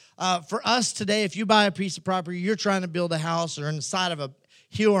 because for us today, if you buy a piece of property, you're trying to build a house or in the side of a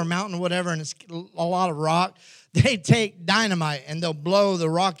hill or mountain or whatever, and it's a lot of rock, they take dynamite and they'll blow the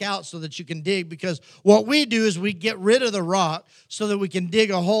rock out so that you can dig, because what we do is we get rid of the rock so that we can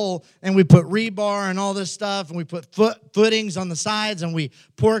dig a hole, and we put rebar and all this stuff, and we put footings on the sides, and we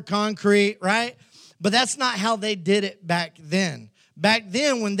pour concrete, right? But that's not how they did it back then. Back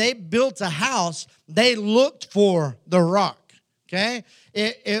then, when they built a house, they looked for the rock, okay?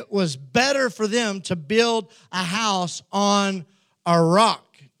 It was better for them to build a house on a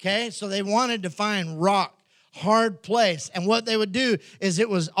rock, okay? So they wanted to find rock, hard place. And what they would do is it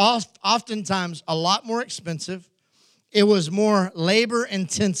was oftentimes a lot more expensive. It was more labor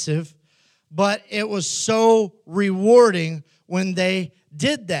intensive, but it was so rewarding when they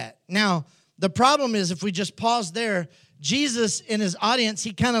did that. Now, the problem is, if we just pause there, Jesus in his audience,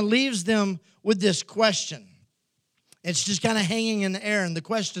 he kind of leaves them with this question. It's just kind of hanging in the air. And the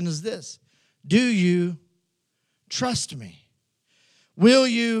question is this: do you trust me? Will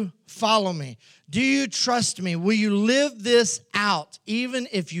you follow me? Do you trust me? Will you live this out even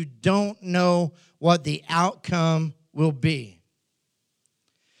if you don't know what the outcome will be?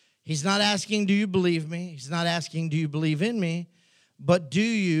 He's not asking, do you believe me? He's not asking, do you believe in me? But do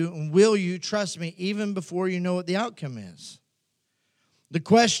you and will you trust me even before you know what the outcome is? The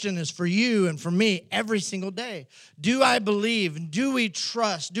question is for you and for me every single day. Do I believe? Do we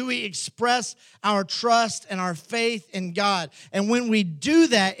trust? Do we express our trust and our faith in God? And when we do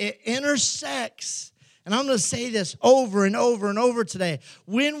that, it intersects. And I'm going to say this over and over and over today.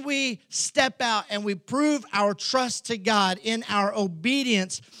 When we step out and we prove our trust to God in our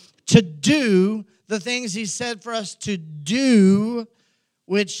obedience to do the things he said for us to do,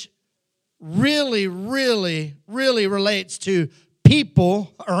 which really, really, really relates to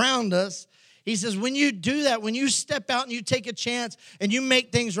people around us. He says, when you do that, when you step out and you take a chance and you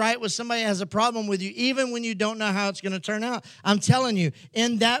make things right with somebody that has a problem with you, even when you don't know how it's going to turn out, I'm telling you,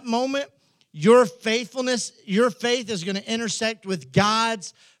 in that moment, your faithfulness, your faith is going to intersect with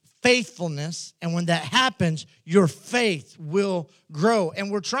God's faithfulness. And when that happens, your faith will grow.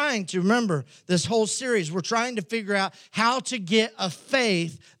 And we're trying to, remember, this whole series, we're trying to figure out how to get a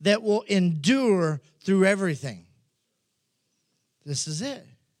faith that will endure through everything. This is it.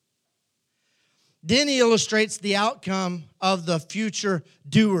 Then he illustrates the outcome of the future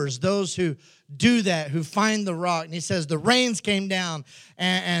doers, those who do that, who find the rock. And he says the rains came down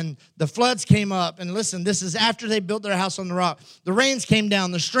and the floods came up. And listen, this is after they built their house on the rock. The rains came down,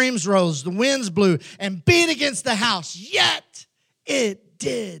 the streams rose, the winds blew and beat against the house, yet it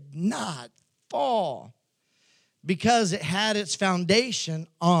did not fall because it had its foundation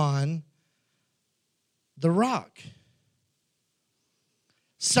on the rock.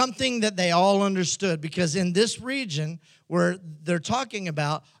 Something that they all understood, because in this region where they're talking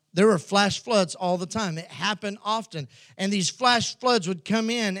about, there were flash floods all the time. It happened often. And these flash floods would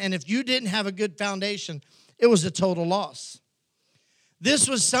come in, and if you didn't have a good foundation, it was a total loss. This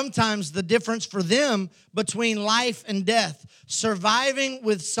was sometimes the difference for them between life and death, surviving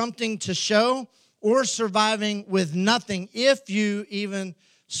with something to show or surviving with nothing, if you even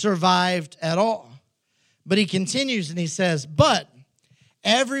survived at all. But he continues and he says, but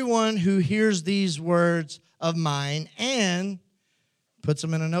everyone who hears these words of mine and puts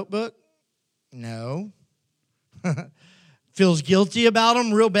them in a notebook? No. Feels guilty about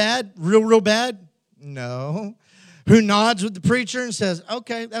them real bad? Real bad? No. who nods with the preacher and says,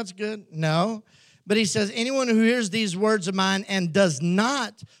 okay, that's good. No. But he says, anyone who hears these words of mine and does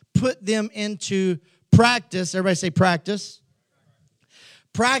not put them into practice, everybody say practice.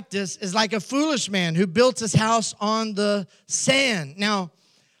 Practice is like a foolish man who built his house on the sand. Now,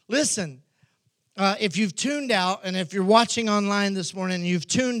 listen, if you've tuned out, and if you're watching online this morning and you've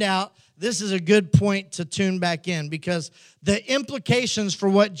tuned out, this is a good point to tune back in, because the implications for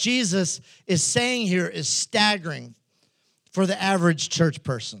what Jesus is saying here is staggering for the average church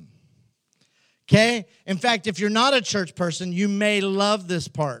person. Okay? In fact, if you're not a church person, you may love this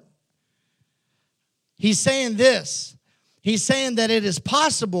part. He's saying this. He's saying that it is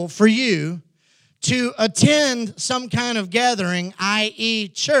possible for you to attend some kind of gathering, i.e.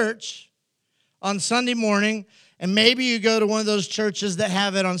 church, on Sunday morning, and maybe you go to one of those churches that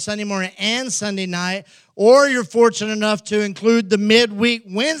have it on Sunday morning and Sunday night, or you're fortunate enough to include the midweek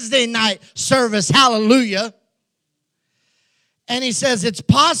Wednesday night service, hallelujah. And he says it's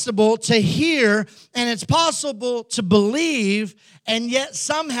possible to hear and it's possible to believe and yet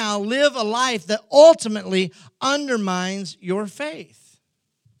somehow live a life that ultimately undermines your faith.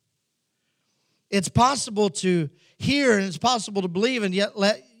 It's possible to hear and it's possible to believe and yet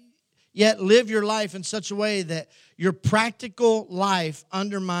live your life in such a way that your practical life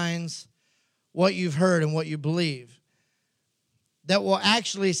undermines what you've heard and what you believe. That will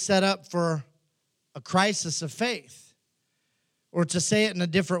actually set up for a crisis of faith. Or to say it in a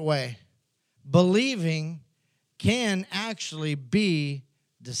different way, believing can actually be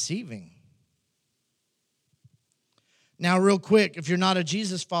deceiving. Now, real quick, if you're not a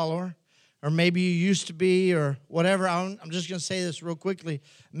Jesus follower, or maybe you used to be, or whatever, I'm just going to say this real quickly.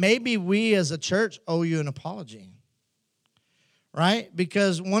 Maybe we as a church owe you an apology, right?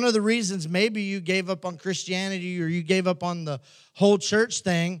 Because one of the reasons maybe you gave up on Christianity or you gave up on the whole church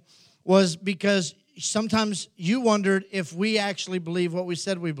thing was because sometimes you wondered if we actually believe what we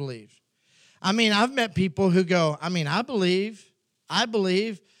said we believed. I mean, I've met people who go, I believe,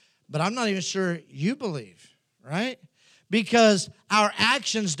 but I'm not even sure you believe, right? Because our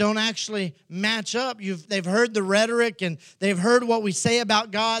actions don't actually match up. They've heard the rhetoric, and they've heard what we say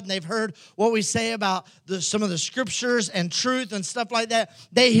about God, and they've heard what we say about some of the scriptures and truth and stuff like that.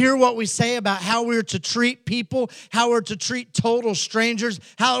 They hear what we say about how we're to treat people, how we're to treat total strangers,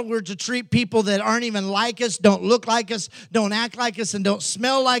 how we're to treat people that aren't even like us, don't look like us, don't act like us, and don't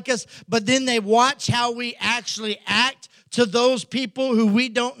smell like us. But then they watch how we actually act to those people who we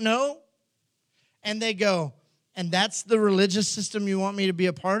don't know, and they go, and that's the religious system you want me to be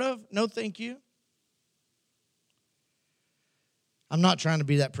a part of? No, thank you. I'm not trying to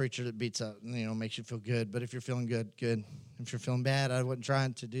be that preacher that beats up, makes you feel good. But if you're feeling good, good. If you're feeling bad, I wasn't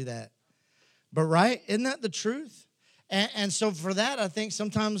trying to do that. But right, isn't that the truth? And so for that, I think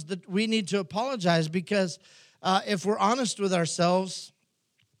sometimes that we need to apologize, because if we're honest with ourselves,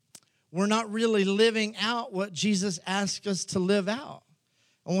 we're not really living out what Jesus asked us to live out.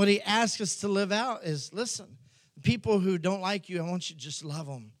 And what he asks us to live out is, listen, people who don't like you, I want you to just love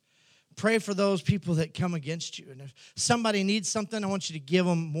them. Pray for those people that come against you. And if somebody needs something, I want you to give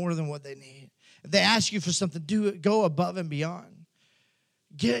them more than what they need. If they ask you for something, do it. Go above and beyond.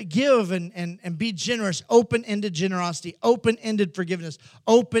 Give and be generous. Open-ended generosity, open-ended forgiveness,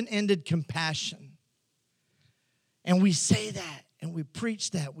 open-ended compassion. And we say that. And we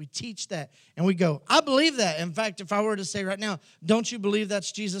preach that, we teach that, and we go, I believe that. In fact, if I were to say right now, don't you believe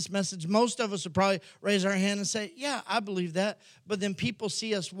that's Jesus' message? Most of us would probably raise our hand and say, yeah, I believe that. But then people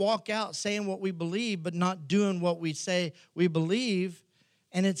see us walk out saying what we believe, but not doing what we say we believe,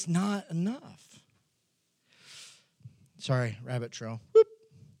 and it's not enough. Sorry, rabbit trail. Whoop.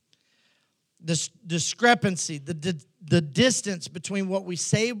 This discrepancy, the distance between what we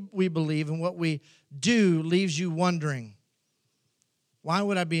say we believe and what we do leaves you wondering, why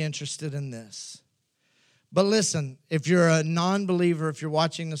would I be interested in this? But listen, if you're a non-believer, if you're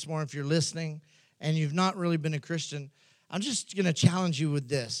watching this morning, if you're listening, and you've not really been a Christian, I'm just going to challenge you with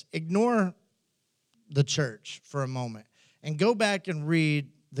this. Ignore the church for a moment and go back and read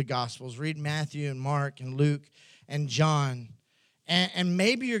the Gospels. Read Matthew and Mark and Luke and John. And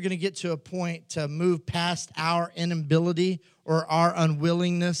maybe you're going to get to a point to move past our inability or our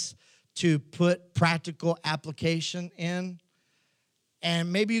unwillingness to put practical application in.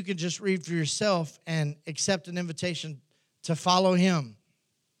 And maybe you could just read for yourself and accept an invitation to follow him.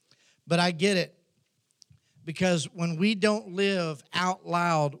 But I get it. Because when we don't live out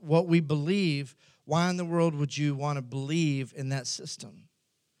loud what we believe, why in the world would you want to believe in that system?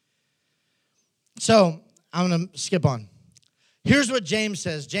 So, I'm going to skip on. Here's what James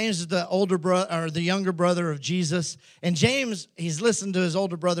says. James is the older brother or the younger brother of Jesus. And James, he's listened to his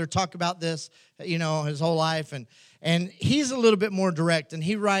older brother talk about this, his whole life. And he's a little bit more direct. And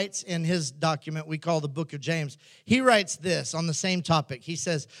he writes in his document we call the Book of James. He writes this on the same topic. He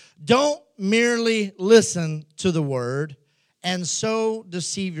says, don't merely listen to the word and so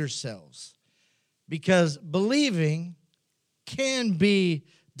deceive yourselves, because believing can be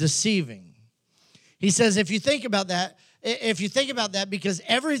deceiving. He says, if you think about that, because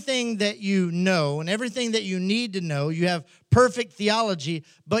everything that you know and everything that you need to know, you have perfect theology,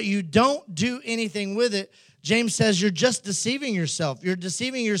 but you don't do anything with it, James says you're just deceiving yourself. You're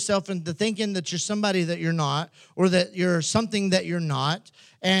deceiving yourself into thinking that you're somebody that you're not, or that you're something that you're not,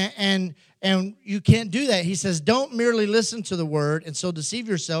 and you can't do that. He says, don't merely listen to the word and so deceive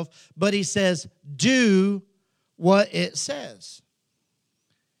yourself, but he says, do what it says.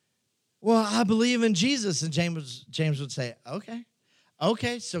 Well, I believe in Jesus. And James would say,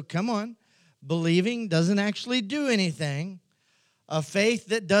 okay, so come on. Believing doesn't actually do anything. A faith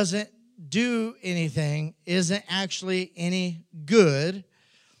that doesn't do anything isn't actually any good.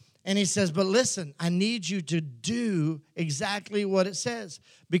 And he says, but listen, I need you to do exactly what it says,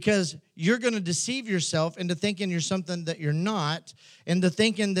 because you're going to deceive yourself into thinking you're something that you're not, into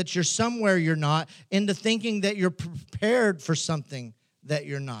thinking that you're somewhere you're not, into thinking that you're prepared for something that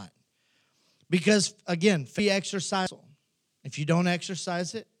you're not. Because, again, if you don't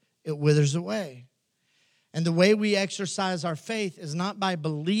exercise it, it withers away. And the way we exercise our faith is not by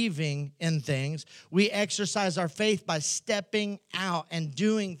believing in things. We exercise our faith by stepping out and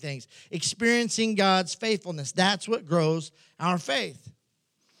doing things, experiencing God's faithfulness. That's what grows our faith.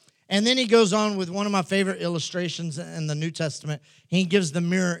 And then he goes on with one of my favorite illustrations in the New Testament. He gives the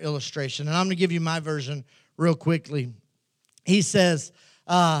mirror illustration. And I'm going to give you my version real quickly. He says,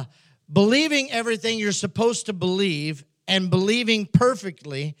 believing everything you're supposed to believe and believing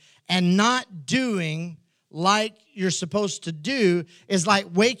perfectly and not doing like you're supposed to do is like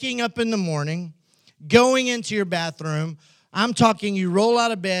waking up in the morning, going into your bathroom. I'm talking, you roll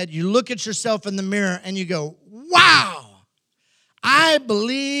out of bed, you look at yourself in the mirror, and you go, wow, I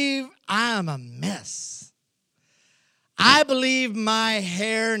believe I am a mess. I believe my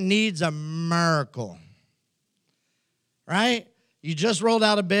hair needs a miracle. Right? You just rolled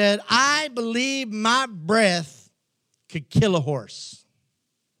out of bed. I believe my breath could kill a horse.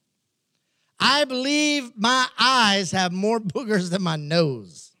 I believe my eyes have more boogers than my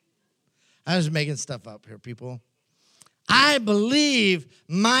nose. I'm just making stuff up here, people. I believe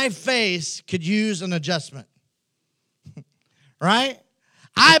my face could use an adjustment. Right?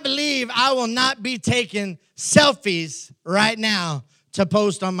 I believe I will not be taking selfies right now to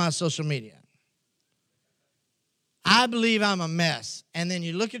post on my social media. I believe I'm a mess. And then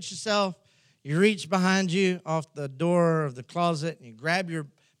you look at yourself, you reach behind you off the door of the closet, and you grab your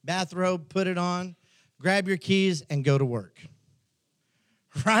bathrobe, put it on, grab your keys, and go to work.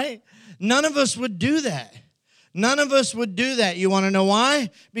 Right? None of us would do that. None of us would do that. You want to know why?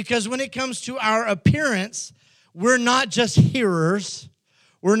 Because when it comes to our appearance, we're not just hearers.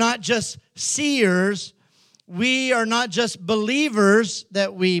 We're not just seers. We are not just believers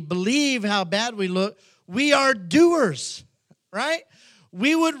that we believe how bad we look. We are doers, right?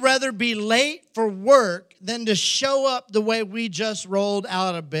 We would rather be late for work than to show up the way we just rolled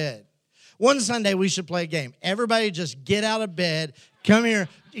out of bed. One Sunday, we should play a game. Everybody just get out of bed, come here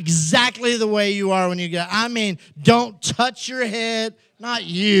exactly the way you are when you get out. I mean, don't touch your head. Not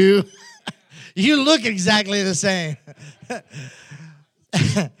you. You look exactly the same.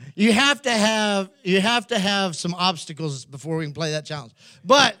 You have to have some obstacles before we can play that challenge.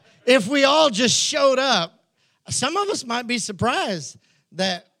 But if we all just showed up, some of us might be surprised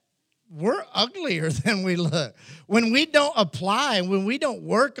that we're uglier than we look. When we don't apply, when we don't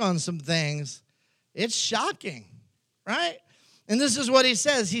work on some things, it's shocking, right? And this is what he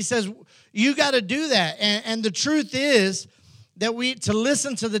says. He says, you got to do that. And the truth is that to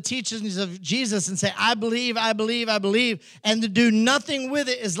listen to the teachings of Jesus and say, I believe, I believe, I believe, and to do nothing with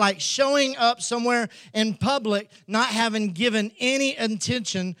it is like showing up somewhere in public, not having given any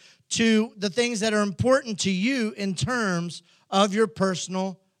attention to the things that are important to you in terms of your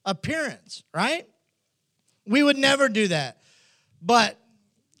personal appearance, right? We would never do that. But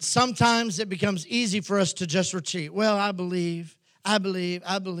sometimes it becomes easy for us to just retreat. Well, I believe.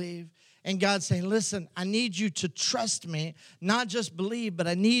 And God's saying, listen, I need you to trust me, not just believe, but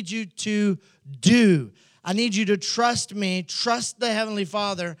I need you to do. I need you to trust me, trust the Heavenly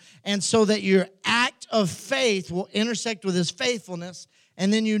Father, and so that your act of faith will intersect with His faithfulness,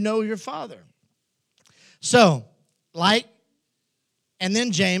 and then you know your Father. So, like And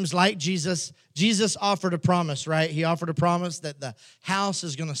then James, like Jesus offered a promise, right? He offered a promise that the house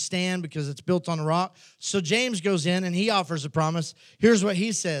is going to stand because it's built on a rock. So James goes in and he offers a promise. Here's what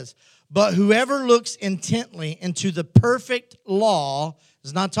he says. But whoever looks intently into the perfect law,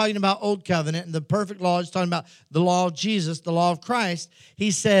 is not talking about old covenant, and the perfect law is talking about the law of Jesus, the law of Christ.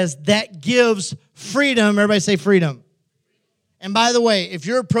 He says that gives freedom. Everybody say freedom. And by the way, if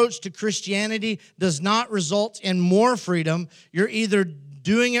your approach to Christianity does not result in more freedom, you're either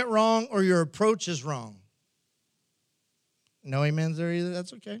doing it wrong or your approach is wrong. No amens there either.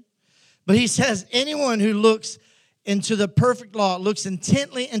 That's okay. But he says anyone who looks into the perfect law, looks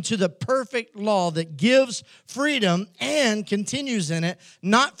intently into the perfect law that gives freedom and continues in it,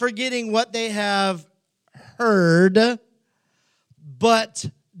 not forgetting what they have heard, but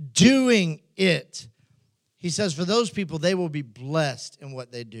doing it. He says for those people, they will be blessed in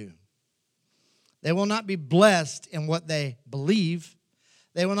what they do. They will not be blessed in what they believe.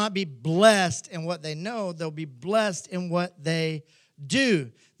 They will not be blessed in what they know. They'll be blessed in what they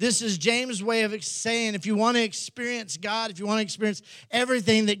do. This is James' way of saying if you want to experience God, if you want to experience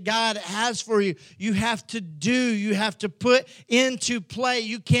everything that God has for you, you have to do, you have to put into play.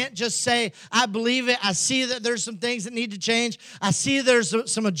 You can't just say, I believe it. I see that there's some things that need to change. I see there's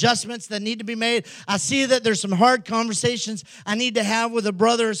some adjustments that need to be made. I see that there's some hard conversations I need to have with a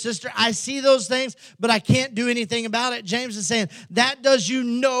brother or sister. I see those things, but I can't do anything about it. James is saying, that does you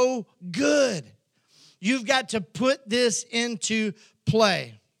no good. You've got to put this into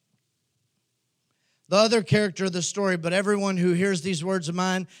play. The other character of the story, but everyone who hears these words of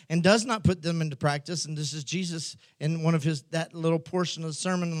mine and does not put them into practice, and this is Jesus in one of that little portion of the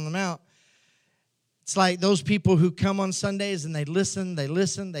Sermon on the Mount. It's like those people who come on Sundays and they listen,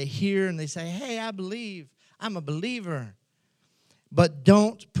 they hear, and they say, hey, I believe, I'm a believer. But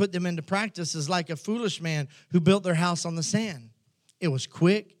don't put them into practice is like a foolish man who built their house on the sand. It was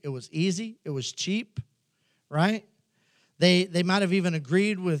quick, it was easy, it was cheap, right? They might have even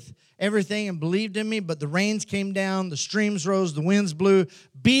agreed with everything and believed in me, but the rains came down, the streams rose, the winds blew,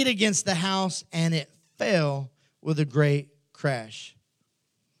 beat against the house, and it fell with a great crash.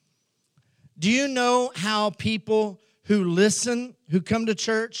 Do you know how people who listen, who come to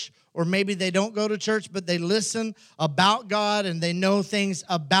church, or maybe they don't go to church, but they listen about God and they know things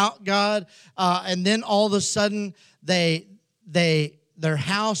about God, and then all of a sudden their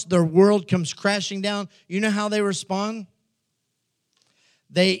house, their world comes crashing down. You know how they respond?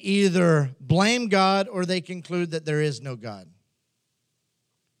 They either blame God or they conclude that there is no God.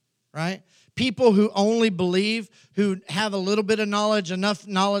 Right? People who only believe, who have a little bit of knowledge, enough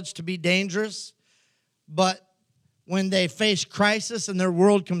knowledge to be dangerous, but when they face crisis and their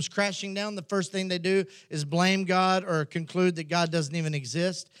world comes crashing down, the first thing they do is blame God or conclude that God doesn't even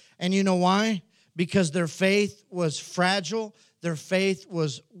exist. And you know why? Because their faith was fragile, their faith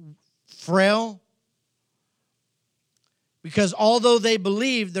was frail. Because although they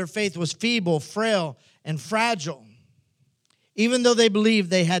believed, their faith was feeble, frail, and fragile. Even though they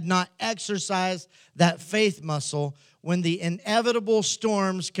believed, they had not exercised that faith muscle when the inevitable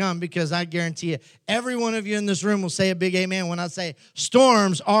storms come. Because I guarantee you, every one of you in this room will say a big amen when I say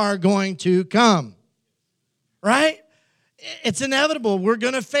storms are going to come. Right? It's inevitable. We're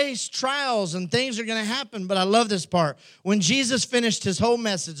going to face trials and things are going to happen. But I love this part. When Jesus finished his whole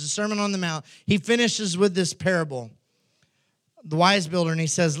message, the Sermon on the Mount, he finishes with this parable. The wise builder, and he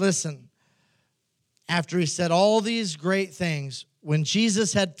says, listen, after he said all these great things, when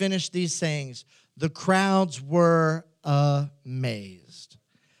Jesus had finished these sayings, the crowds were amazed.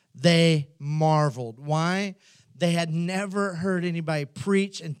 They marveled. Why? They had never heard anybody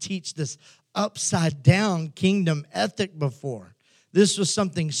preach and teach this upside down kingdom ethic before. This was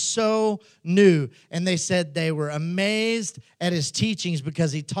something so new. And they said they were amazed at his teachings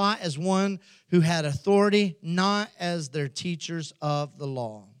because he taught as one who had authority, not as their teachers of the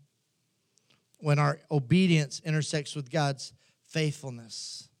law. When our obedience intersects with God's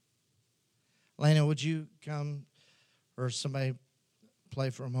faithfulness. Lena, would you come or somebody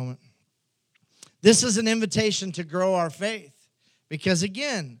play for a moment? This is an invitation to grow our faith because,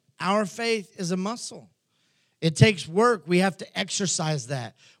 again, our faith is a muscle. It takes work. We have to exercise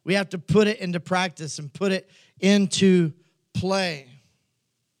that. We have to put it into practice and put it into play.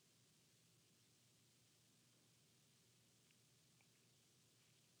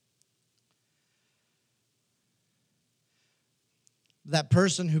 That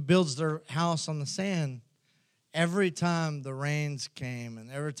person who builds their house on the sand, every time the rains came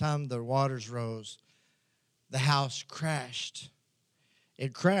and every time the waters rose, the house crashed.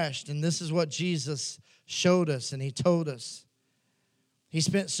 It crashed, and this is what Jesus showed us and he told us. He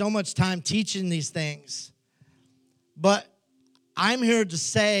spent so much time teaching these things. But I'm here to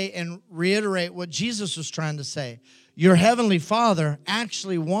say and reiterate what Jesus was trying to say. Your heavenly Father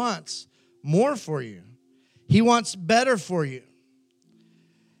actually wants more for you. He wants better for you.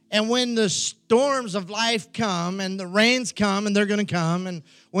 And when the storms of life come and the rains come, and they're going to come, and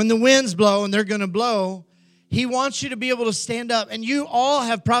when the winds blow and they're going to blow, He wants you to be able to stand up. And you all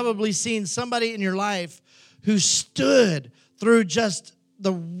have probably seen somebody in your life who stood through just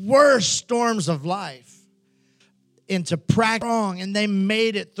the worst storms of life into practice wrong, and they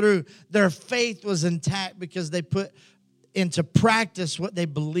made it through. Their faith was intact because they put into practice what they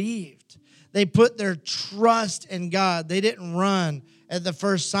believed. They put their trust in God. They didn't run at the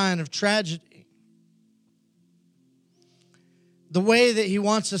first sign of tragedy. The way that He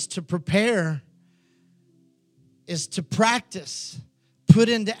wants us to prepare is to practice, put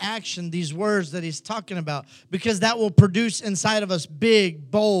into action these words that He's talking about, because that will produce inside of us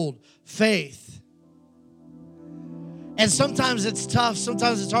big, bold faith. And sometimes it's tough.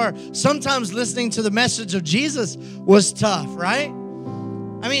 Sometimes it's hard. Sometimes listening to the message of Jesus was tough, right?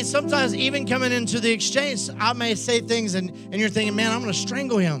 I mean, sometimes even coming into the exchange, I may say things and you're thinking, man, I'm going to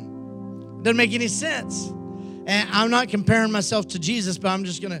strangle him. It doesn't make any sense. And I'm not comparing myself to Jesus, but I'm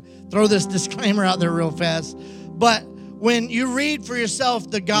just going to throw this disclaimer out there real fast. But when you read for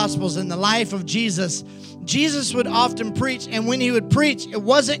yourself the Gospels and the life of Jesus, Jesus would often preach, and when He would preach, it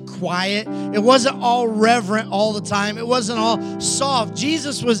wasn't quiet. It wasn't all reverent all the time. It wasn't all soft.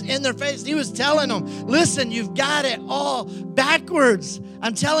 Jesus was in their face. He was telling them, listen, you've got it all backwards.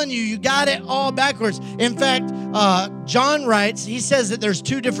 I'm telling you, you got it all backwards. In fact, John writes, he says that there's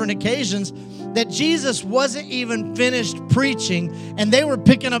two different occasions that Jesus wasn't even finished preaching, and they were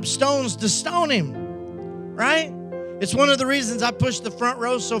picking up stones to stone Him, right? It's one of the reasons I pushed the front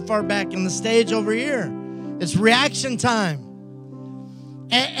row so far back in the stage over here. It's reaction time.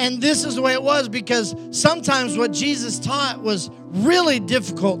 And this is the way it was, because sometimes what Jesus taught was really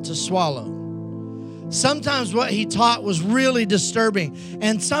difficult to swallow. Sometimes what He taught was really disturbing.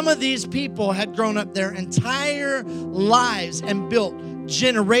 And some of these people had grown up their entire lives and built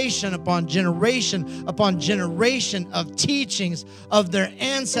generation upon generation upon generation of teachings of their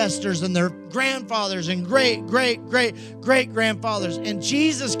ancestors and their grandfathers and great-great-great-great-grandfathers. And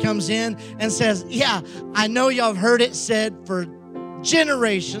Jesus comes in and says, yeah, I know y'all have heard it said for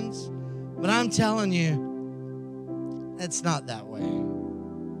generations, but I'm telling you, it's not that way.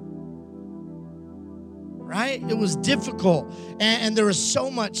 Right? It was difficult, and there was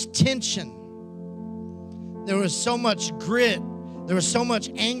so much tension. There was so much grit. There was so much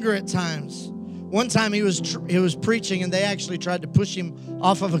anger at times. One time he was preaching, and they actually tried to push him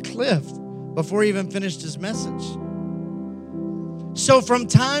off of a cliff before he even finished his message. So from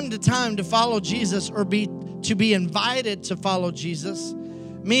time to time, to follow Jesus or to be invited to follow Jesus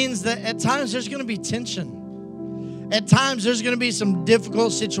means that at times there's going to be tension. At times there's going to be some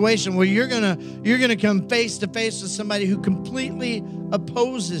difficult situation where you're going to come face to face with somebody who completely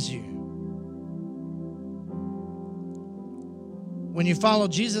opposes you. When you follow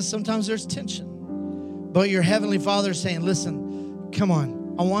Jesus, sometimes there's tension. But your Heavenly Father is saying, listen, come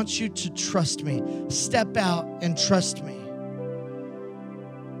on. I want you to trust me. Step out and trust me.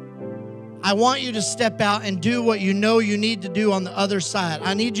 I want you to step out and do what you know you need to do on the other side.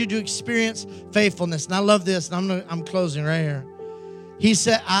 I need you to experience faithfulness. And I love this, and I'm closing right here. He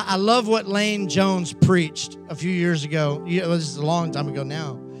said, I love what Lane Jones preached a few years ago. It was a long time ago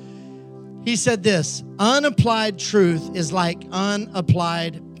now. He said this: unapplied truth is like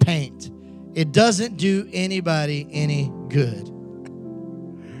unapplied paint. It doesn't do anybody any good.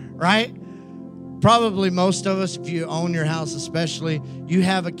 Right? Probably most of us, if you own your house especially, you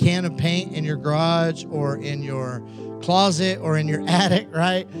have a can of paint in your garage or in your closet or in your attic,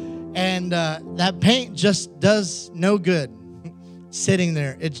 right? And that paint just does no good sitting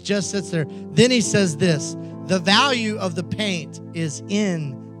there. It just sits there. Then he says this: the value of the paint is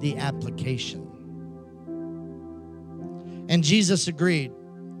in the application. And Jesus agreed.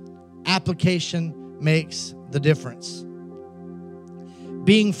 Application makes the difference.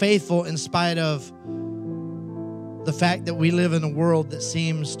 Being faithful in spite of the fact that we live in a world that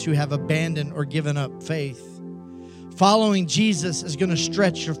seems to have abandoned or given up faith. Following Jesus is going to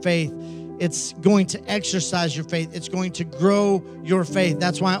stretch your faith. It's going to exercise your faith. It's going to grow your faith.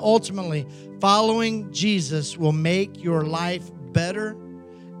 That's why ultimately following Jesus will make your life better,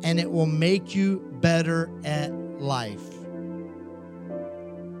 and it will make you better at life.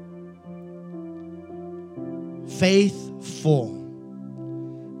 Faithful.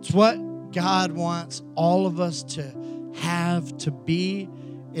 It's what God wants all of us to have, to be,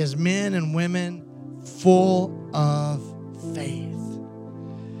 as men and women full of faith.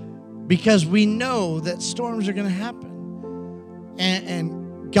 Because we know that storms are going to happen.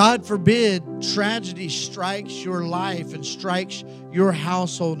 and God forbid tragedy strikes your life and strikes your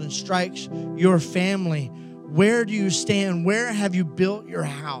household and strikes your family, where do you stand? Where have you built your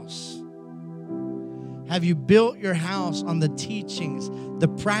house? Have you built your house on the teachings, the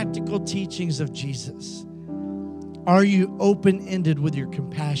practical teachings of Jesus? Are you open-ended with your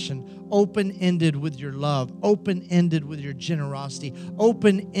compassion, open-ended with your love, open-ended with your generosity,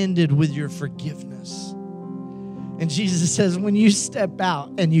 open-ended with your forgiveness? And Jesus says, when you step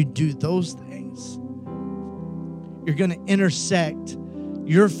out and you do those things, you're going to intersect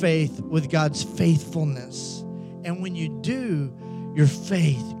your faith with God's faithfulness. And when you do, your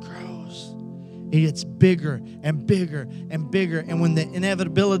faith grows. It gets bigger and bigger and bigger. And when the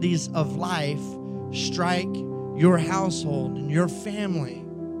inevitabilities of life strike your household and your family,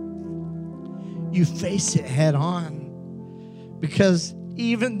 you face it head on. Because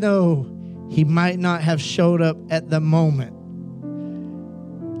even though he might not have showed up at the moment,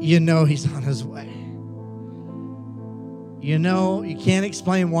 you know he's on his way. You know, you can't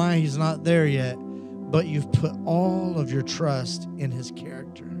explain why he's not there yet, but you've put all of your trust in his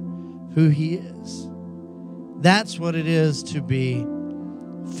character, who he is. That's what it is to be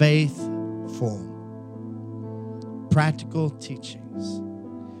faithful. Practical teachings.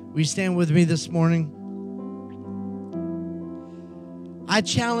 Will you stand with me this morning? I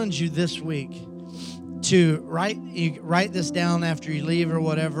challenge you this week to write this down after you leave or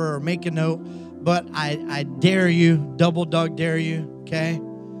whatever, or make a note. But I dare you, double dog dare you, okay?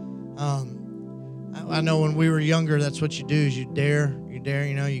 I know when we were younger, that's what you do, is you dare, you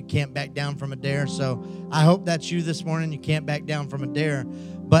know, you can't back down from a dare. So I hope that's you this morning. You can't back down from a dare.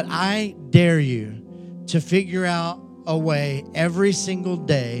 But I dare you to figure out a way every single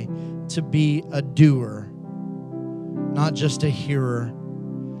day to be a doer, not just a hearer.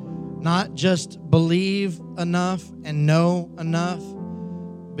 Not just believe enough and know enough,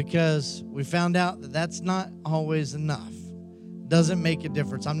 because we found out that that's not always enough. Doesn't make a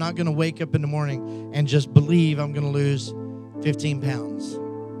difference. I'm not going to wake up in the morning and just believe I'm going to lose 15 pounds,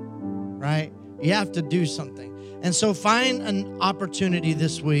 right? You have to do something. And so find an opportunity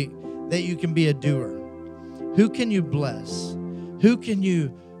this week that you can be a doer. Who can you bless? Who can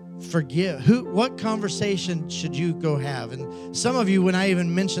you forgive? What conversation should you go have? And some of you, when I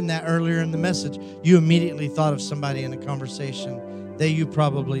even mentioned that earlier in the message, you immediately thought of somebody in a conversation that you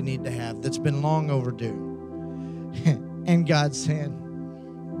probably need to have that's been long overdue. And God's saying,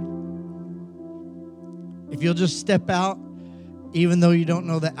 if you'll just step out, even though you don't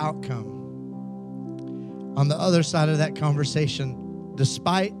know the outcome, on the other side of that conversation,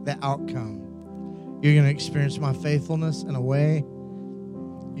 despite the outcome, you're going to experience my faithfulness in a way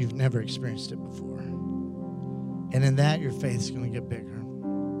you've never experienced it before. And in that, your faith's going to get bigger.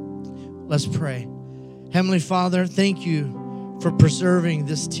 Let's pray. Heavenly Father, thank you for preserving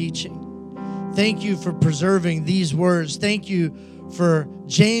this teaching. Thank you for preserving these words. Thank you for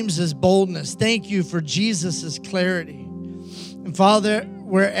James's boldness. Thank you for Jesus's clarity. And Father,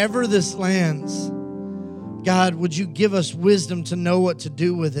 wherever this lands, God, would you give us wisdom to know what to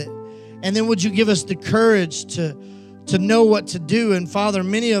do with it? And then would you give us the courage to know what to do? And Father,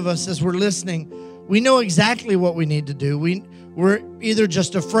 many of us, as we're listening, we know exactly what we need to do. We're either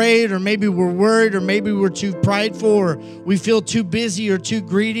just afraid, or maybe we're worried, or maybe we're too prideful, or we feel too busy or too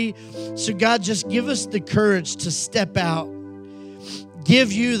greedy. So God, just give us the courage to step out.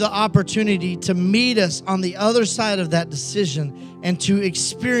 Give you the opportunity to meet us on the other side of that decision and to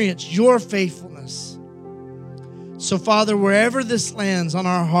experience your faithfulness. So Father, wherever this lands on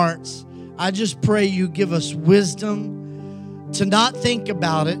our hearts, I just pray you give us wisdom to not think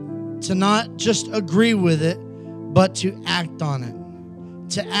about it, to not just agree with it, but to act on it.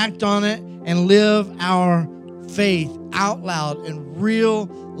 To act on it and live our faith out loud in real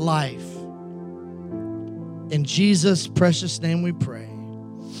life. In Jesus' precious name we pray.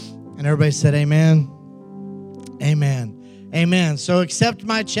 And everybody said amen. Amen. Amen. So accept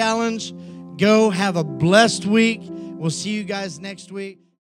my challenge. Go have a blessed week. We'll see you guys next week.